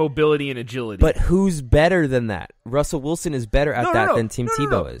was his mobility and agility. But who's better than that? Russell Wilson is better at that than Tim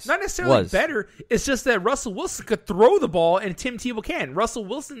Tebow is. Not necessarily better. It's just that Russell Wilson could throw the ball and Tim Tebow can. Russell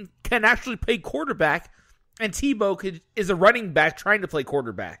Wilson can actually play quarterback, and Tebow is a running back trying to play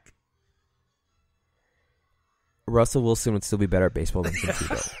quarterback. Russell Wilson would still be better at baseball than Tim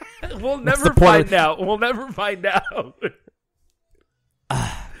Tebow. We'll never find out. We'll never find out.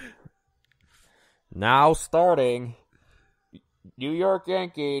 Now starting, New York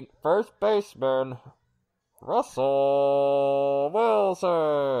Yankee first baseman Russell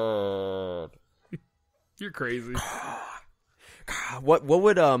Wilson. You're crazy. What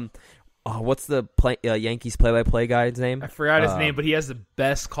would what's the Yankees play-by-play guy's name? I forgot his name, but he has the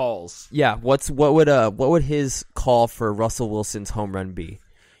best calls. Yeah, what would his call for Russell Wilson's home run be?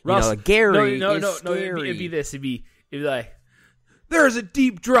 Gary. No. It'd be this. It'd be like, there's a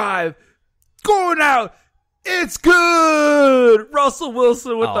deep drive going out. It's good. Russell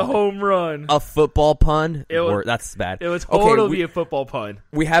Wilson with the home run. A football pun? That's bad. It would totally be a football pun.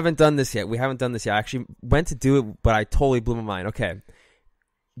 We haven't done this yet. I actually went to do it, but I totally blew my mind. Okay.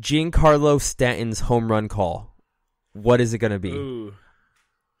 Giancarlo Stanton's home run call. What is it going to be? Ooh.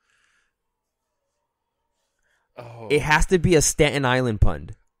 Oh. It has to be a Staten Island pun.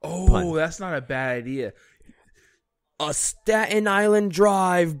 Oh, that's not a bad idea. A Staten Island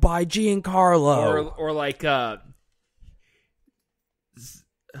drive by Giancarlo. Or like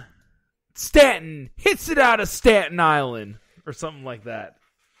Stanton hits it out of Staten Island or something like that.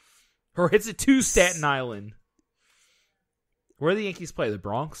 Or hits it to Staten Island. Where do the Yankees play? The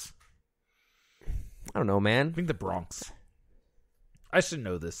Bronx? I don't know, man. I think the Bronx. I should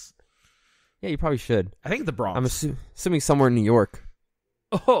know this. Yeah, you probably should. I think the Bronx. I'm assuming somewhere in New York.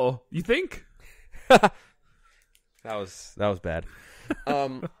 Oh, you think? That was bad.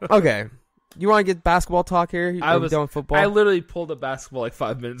 Okay. You want to get basketball talk here? Are we done with football? I literally pulled up basketball like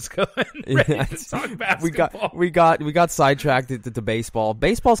 5 minutes ago and ready to talk basketball. We got sidetracked to baseball.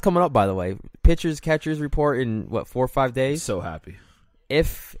 Baseball's coming up, by the way. Pitchers, catchers report in 4 or 5 days. So happy.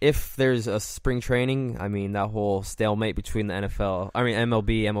 If there's a spring training, I mean that whole stalemate between the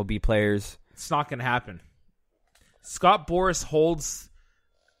MLB players. It's not going to happen. Scott Boras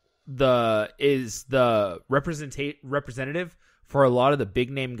is the representative for a lot of the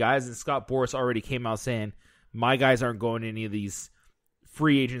big name guys, and Scott Boras already came out saying, my guys aren't going to any of these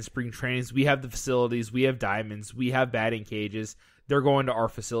free agent spring trainings. We have the facilities, we have diamonds, we have batting cages. They're going to our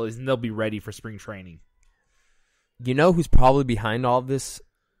facilities, and they'll be ready for spring training. You know who's probably behind all of this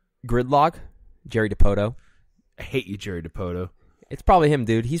gridlock? Jerry Dipoto. I hate you, Jerry Dipoto. It's probably him,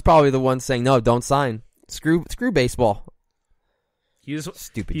 dude. He's probably the one saying, no, don't sign. Screw baseball.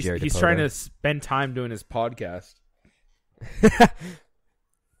 Stupid Jerry Dipoto. He's trying to spend time doing his podcast.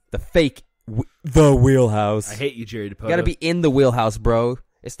 The wheelhouse. I hate you, Jerry Dipoto. You gotta be in the wheelhouse, bro.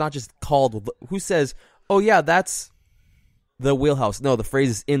 It's not just called. Who says, oh yeah, that's the wheelhouse? No, the phrase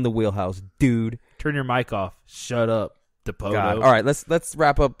is in the wheelhouse, dude. Turn your mic off. Shut up, Dipoto. God. All right, let's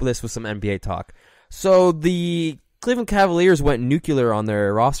wrap up this with some NBA talk. So the Cleveland Cavaliers went nuclear on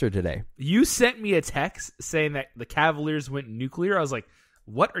their roster today. You sent me a text saying that the Cavaliers went nuclear. I was like,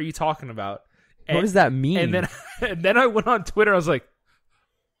 what are you talking about? What does that mean? And then I went on Twitter. I was like,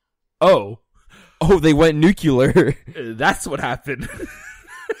 oh, they went nuclear. That's what happened.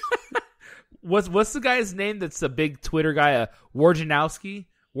 What's the guy's name? That's the big Twitter guy, Wojnarowski.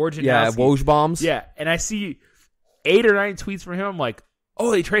 Yeah, Woj bombs. Yeah, and I see 8 or 9 tweets from him. I'm like,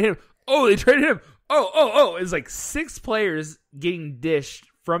 oh, they traded him. Oh, they traded him. Oh. It's like 6 players getting dished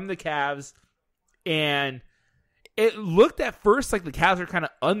from the Cavs, and it looked at first like the Cavs are kind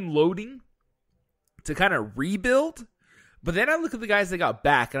of unloading to kind of rebuild. But then I look at the guys that got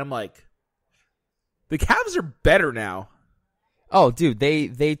back, and I'm like, the Cavs are better now. Oh, dude,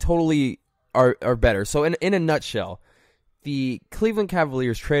 they totally are better. So in a nutshell, the Cleveland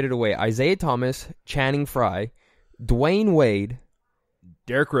Cavaliers traded away Isaiah Thomas, Channing Frye, Dwayne Wade,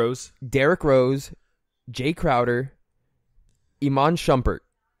 Derrick Rose, Jay Crowder, Iman Shumpert,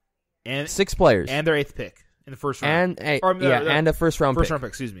 and 6 players, and their 8th pick in the first round, and a first round pick.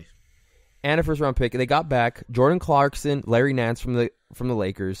 Excuse me. And a first-round pick. They got back Jordan Clarkson, Larry Nance from the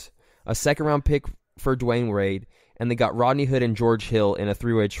Lakers, a second-round pick for Dwayne Wade, and they got Rodney Hood and George Hill in a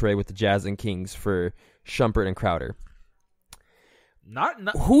 3-way trade with the Jazz and Kings for Shumpert and Crowder. Not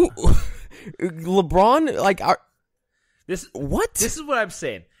who LeBron what? This is what I'm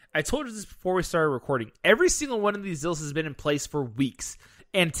saying. I told you this before we started recording. Every single one of these deals has been in place for weeks,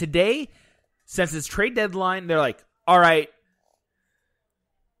 and today, since it's trade deadline, they're like, all right.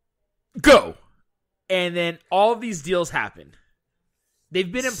 go. And then all of these deals happen. They've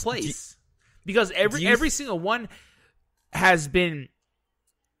been in place because every single one has been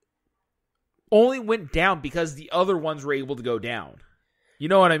only went down because the other ones were able to go down. You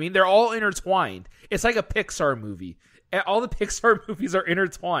know what I mean? They're all intertwined. It's like a Pixar movie. All the Pixar movies are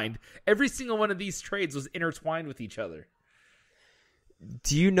intertwined. Every single one of these trades was intertwined with each other.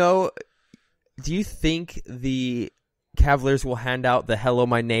 Do you think the Cavaliers will hand out the "Hello,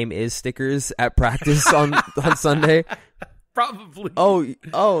 my name is" stickers at practice on Sunday? Probably. Oh,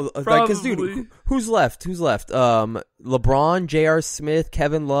 because dude, who's left? LeBron, J.R. Smith,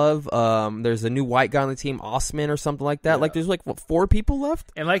 Kevin Love. There's a new white guy on the team, Osman or something like that. Yeah. Like, there's like 4 people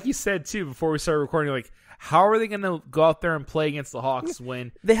left. And like you said too before we started recording, like, how are they going to go out there and play against the Hawks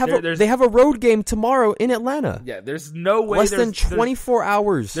when they have a road game tomorrow in Atlanta? Yeah, there's no way. Less than 24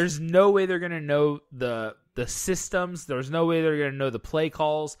 hours. There's no way they're going to know the systems. There's no way they're going to know the play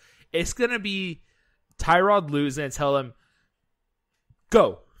calls. It's going to be Tyrod Lue's and tell them,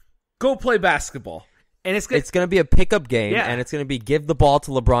 Go play basketball. And it's going to be a pickup game, and it's going to be give the ball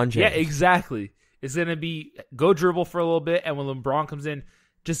to LeBron James. Yeah, exactly. It's going to be go dribble for a little bit, and when LeBron comes in,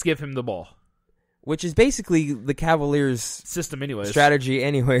 just give him the ball. Which is basically the Cavaliers' system anyways. Strategy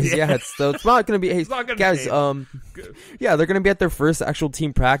anyways. Yeah, so it's not going to be, hey, guys, yeah, they're going to be at their first actual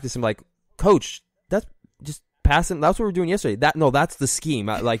team practice and like, coach, that's just passing. That's what we were doing yesterday. That's the scheme.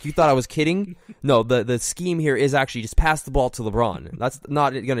 Like, you thought I was kidding? No, the scheme here is actually just pass the ball to LeBron. That's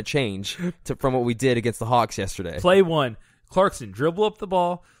not going to change from what we did against the Hawks yesterday. Play 1, Clarkson, dribble up the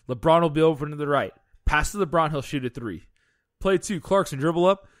ball. LeBron will be over to the right. Pass to LeBron, he'll shoot a 3. Play 2, Clarkson, dribble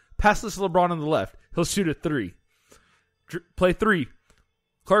up. Pass this to LeBron on the left. He'll shoot a 3. Play 3,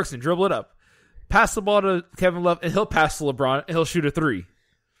 Clarkson, dribble it up. Pass the ball to Kevin Love, and he'll pass to LeBron, and he'll shoot a 3.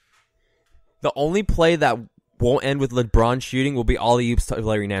 The only play that won't end with LeBron shooting will be alley-oops to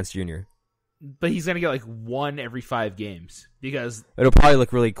Larry Nance Jr. But he's going to get like 1 every 5 games because it'll probably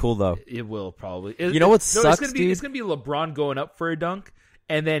look really cool though. It will probably. You know what sucks, it's going to be LeBron going up for a dunk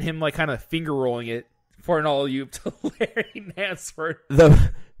and then him like kind of finger rolling it for an alley-oop to Larry Nance for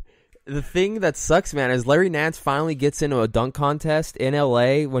The thing that sucks, man, is Larry Nance finally gets into a dunk contest in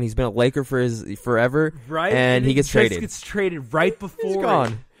LA when he's been a Laker for forever, right? And he gets traded. Gets traded right before he's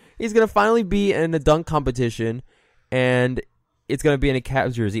gone. He's gonna finally be in a dunk competition, and it's gonna be in a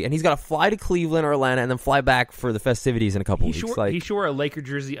Cavs jersey, and he's gotta fly to Cleveland or Atlanta and then fly back for the festivities in a couple weeks. He should wear a Laker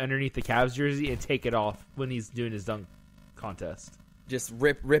jersey underneath the Cavs jersey and take it off when he's doing his dunk contest. Just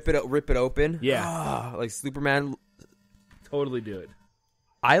rip it open. Yeah, like Superman. Totally do it.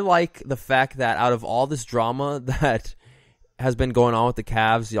 I like the fact that out of all this drama that has been going on with the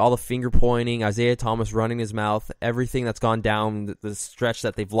Cavs, all the finger pointing, Isaiah Thomas running his mouth, everything that's gone down, the stretch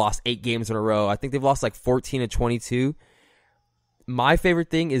that they've lost 8 games in a row. I think they've lost like 14 to 22. My favorite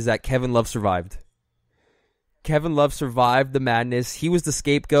thing is that Kevin Love survived. Kevin Love survived the madness. He was the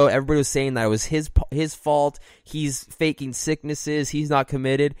scapegoat. Everybody was saying that it was his fault. He's faking sicknesses. He's not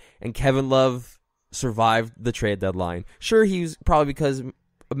committed. And Kevin Love survived the trade deadline. Sure, he was probably because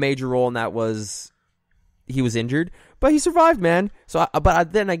a major role in that was he was injured, but he survived, man. So,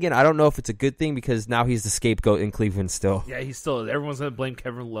 but then again, I don't know if it's a good thing because now he's the scapegoat in Cleveland still. Yeah, he's still. Everyone's gonna blame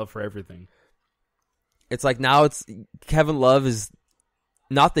Kevin Love for everything. It's like now it's Kevin Love is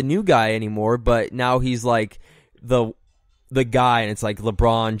not the new guy anymore, but now he's like the guy, and it's like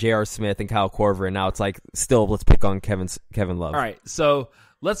LeBron, J.R. Smith, and Kyle Korver, and now it's like still let's pick on Kevin Love. All right, so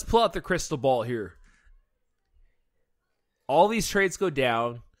let's pull out the crystal ball here. All these trades go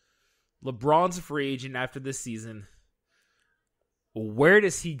down. LeBron's a free agent after this season. Where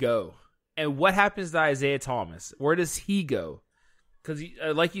does he go? And what happens to Isaiah Thomas? Where does he go? Because,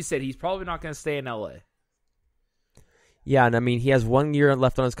 like you said, he's probably not going to stay in L.A. Yeah, and I mean, he has 1 year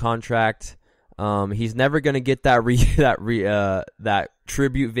left on his contract. He's never going to get that that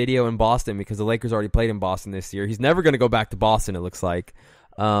tribute video in Boston because the Lakers already played in Boston this year. He's never going to go back to Boston, it looks like.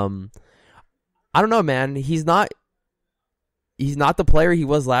 I don't know, man. He's not the player he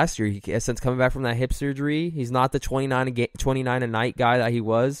was last year. Since coming back from that hip surgery, he's not the 29 a night guy that he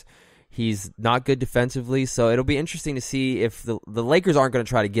was. He's not good defensively, so it'll be interesting to see if the Lakers aren't going to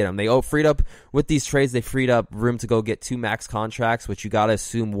try to get him. They freed up with these trades. They freed up room to go get 2 max contracts, which you got to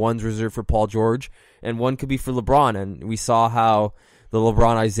assume one's reserved for Paul George and one could be for LeBron. And we saw how the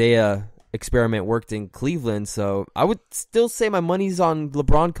LeBron Isaiah experiment worked in Cleveland. So I would still say my money's on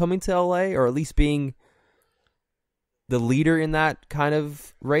LeBron coming to LA, or at least being the leader in that kind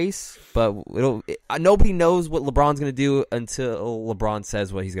of race, but nobody knows what LeBron's going to do until LeBron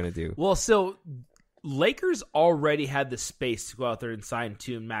says what he's going to do. Well, so Lakers already had the space to go out there and sign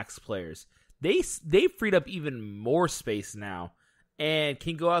 2 max players. They freed up even more space now and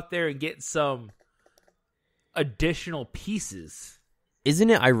can go out there and get some additional pieces.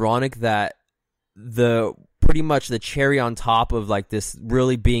 Isn't it ironic that pretty much the cherry on top of like this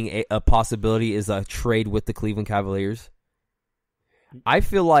really being a possibility is a trade with the Cleveland Cavaliers? I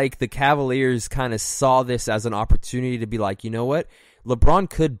feel like the Cavaliers kind of saw this as an opportunity to be like, you know what? LeBron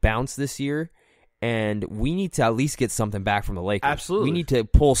could bounce this year, and we need to at least get something back from the Lakers. Absolutely. We need to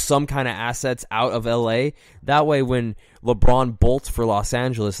pull some kind of assets out of LA. That way when LeBron bolts for Los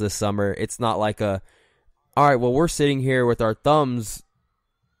Angeles this summer, it's not like all right, well, we're sitting here with our thumbs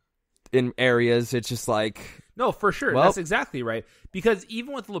in areas. It's just like... No, for sure. Well, that's exactly right. Because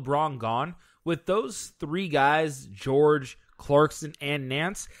even with LeBron gone, with those three guys, George, Clarkson, and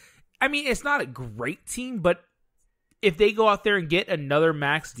Nance, I mean, it's not a great team, but if they go out there and get another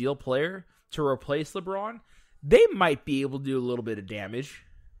max deal player to replace LeBron, they might be able to do a little bit of damage.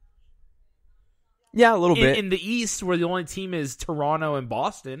 Yeah, a little bit. In the East, where the only team is Toronto and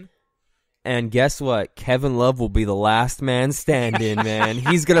Boston. And guess what? Kevin Love will be the last man standing, man.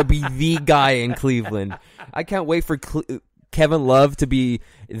 He's going to be the guy in Cleveland. I can't wait for Kevin Love to be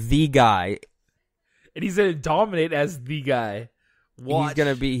the guy. And he's going to dominate as the guy. Watch. He's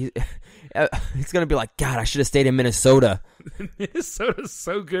going to be... It's going to be like, God, I should have stayed in Minnesota. Minnesota's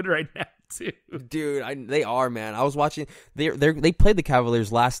so good right now, too. Dude, they are, man. I was watching... They played the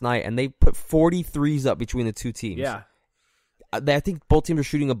Cavaliers last night, and they put 43s up between the two teams. Yeah. I think both teams are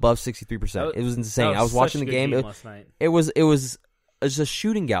shooting above 63%. It was insane. I was watching the game. Last night. It was a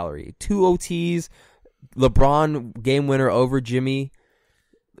shooting gallery. 2 OTs, LeBron game winner over Jimmy.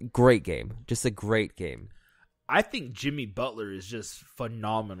 Great game. Just a great game. I think Jimmy Butler is just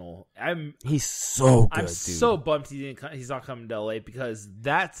phenomenal. He's so good, I'm dude. so bummed he's not coming to LA, because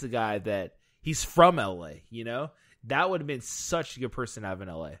that's the guy that he's from LA, you know? That would have been such a good person to have in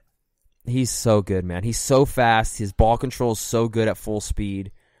LA. He's so good, man. He's so fast. His ball control is so good at full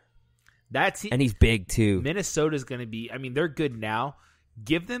speed. And he's big, too. Minnesota's going to be... I mean, they're good now.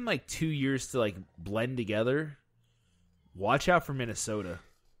 Give them, 2 years to, blend together. Watch out for Minnesota.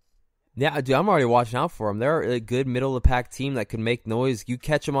 Yeah, dude, I'm already watching out for them. They're a good middle-of-the-pack team that can make noise. You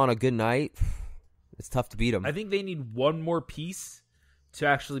catch them on a good night, it's tough to beat them. I think they need one more piece to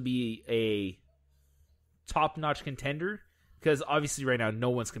actually be a top-notch contender. Because obviously right now,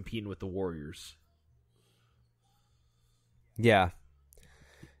 no one's competing with the Warriors. Yeah.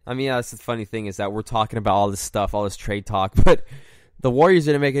 I mean, that's the funny thing is that we're talking about all this stuff, all this trade talk, but the Warriors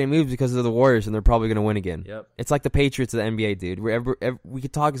didn't make any moves because of the Warriors, and they're probably going to win again. Yep. It's like the Patriots of the NBA, dude. We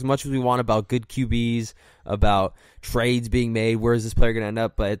could talk as much as we want about good QBs, about trades being made, where is this player going to end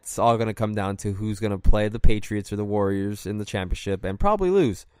up, but it's all going to come down to who's going to play the Patriots or the Warriors in the championship and probably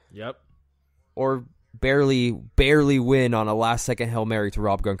lose. Yep. Or barely win on a last-second Hail Mary to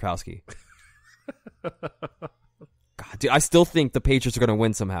Rob Gronkowski. God, dude, I still think the Patriots are going to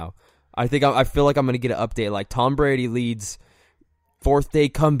win somehow. I feel like I'm going to get an update. Like, Tom Brady leads fourth-day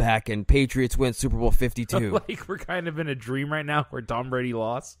comeback, and Patriots win Super Bowl 52. Like, we're kind of in a dream right now where Tom Brady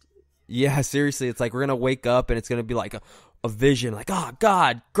lost. Yeah, seriously. It's like we're going to wake up, and it's going to be like a vision. Like, oh,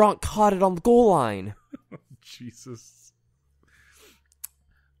 God, Gronk caught it on the goal line. Jesus.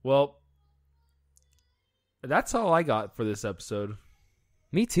 Well... That's all I got for this episode.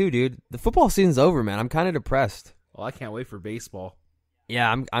 Me too, dude. The football season's over, man. I'm kind of depressed. Well, I can't wait for baseball.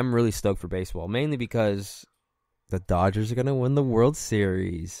 Yeah, I'm really stoked for baseball, mainly because the Dodgers are going to win the World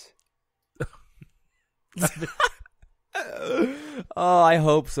Series. Oh, I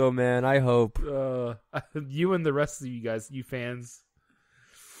hope so, man. I hope. You and the rest of you guys, you fans.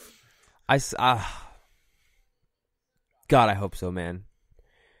 God, I hope so, man.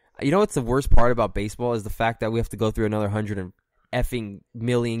 You know what's the worst part about baseball is the fact that we have to go through another 100 and effing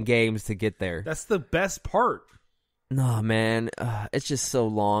million games to get there. That's the best part. No, man, it's just so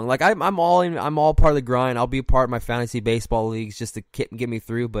long. Like I'm all part of the grind. I'll be a part of my fantasy baseball leagues just to get me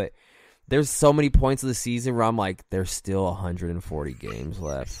through. But there's so many points of the season where I'm like, there's still 140 games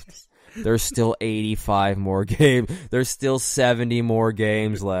left. There's still 85 more games. There's still 70 more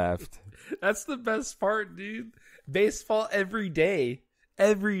games left. That's the best part, dude. Baseball every day.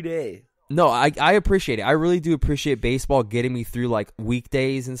 Every day. No, I appreciate it. I really do appreciate baseball getting me through like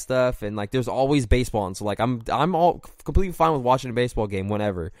weekdays and stuff, and like there's always baseball, and so like I'm all completely fine with watching a baseball game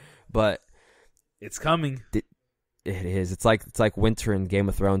whenever. But it's coming. It is. It's like winter in Game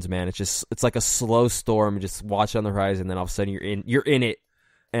of Thrones, man. It's like a slow storm. Just watch it on the horizon, and then all of a sudden you're in it,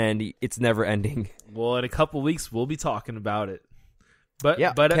 and it's never ending. Well, in a couple weeks we'll be talking about it. But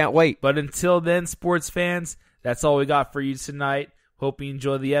can't wait. But until then, sports fans, that's all we got for you tonight. Hope you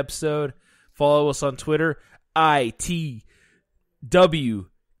enjoy the episode. Follow us on Twitter, ITWH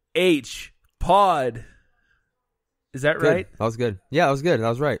Pod. Is that Good. right? That was good. Yeah, that was good. That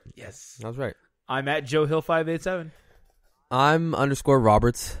was right. Yes. That was right. I'm at Joe Hill 587. I'm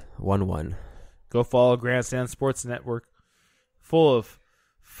 _Roberts11. Go follow Grandstand Sports Network, full of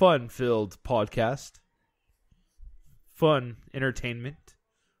fun-filled podcast, fun entertainment.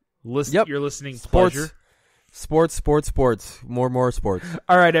 Yep. You're listening Sports. pleasure. Sports. More sports.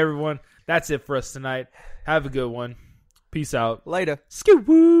 All right, everyone. That's it for us tonight. Have a good one. Peace out. Later. Skip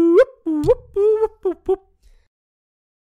whoop, whoop, whoop, whoop, whoop.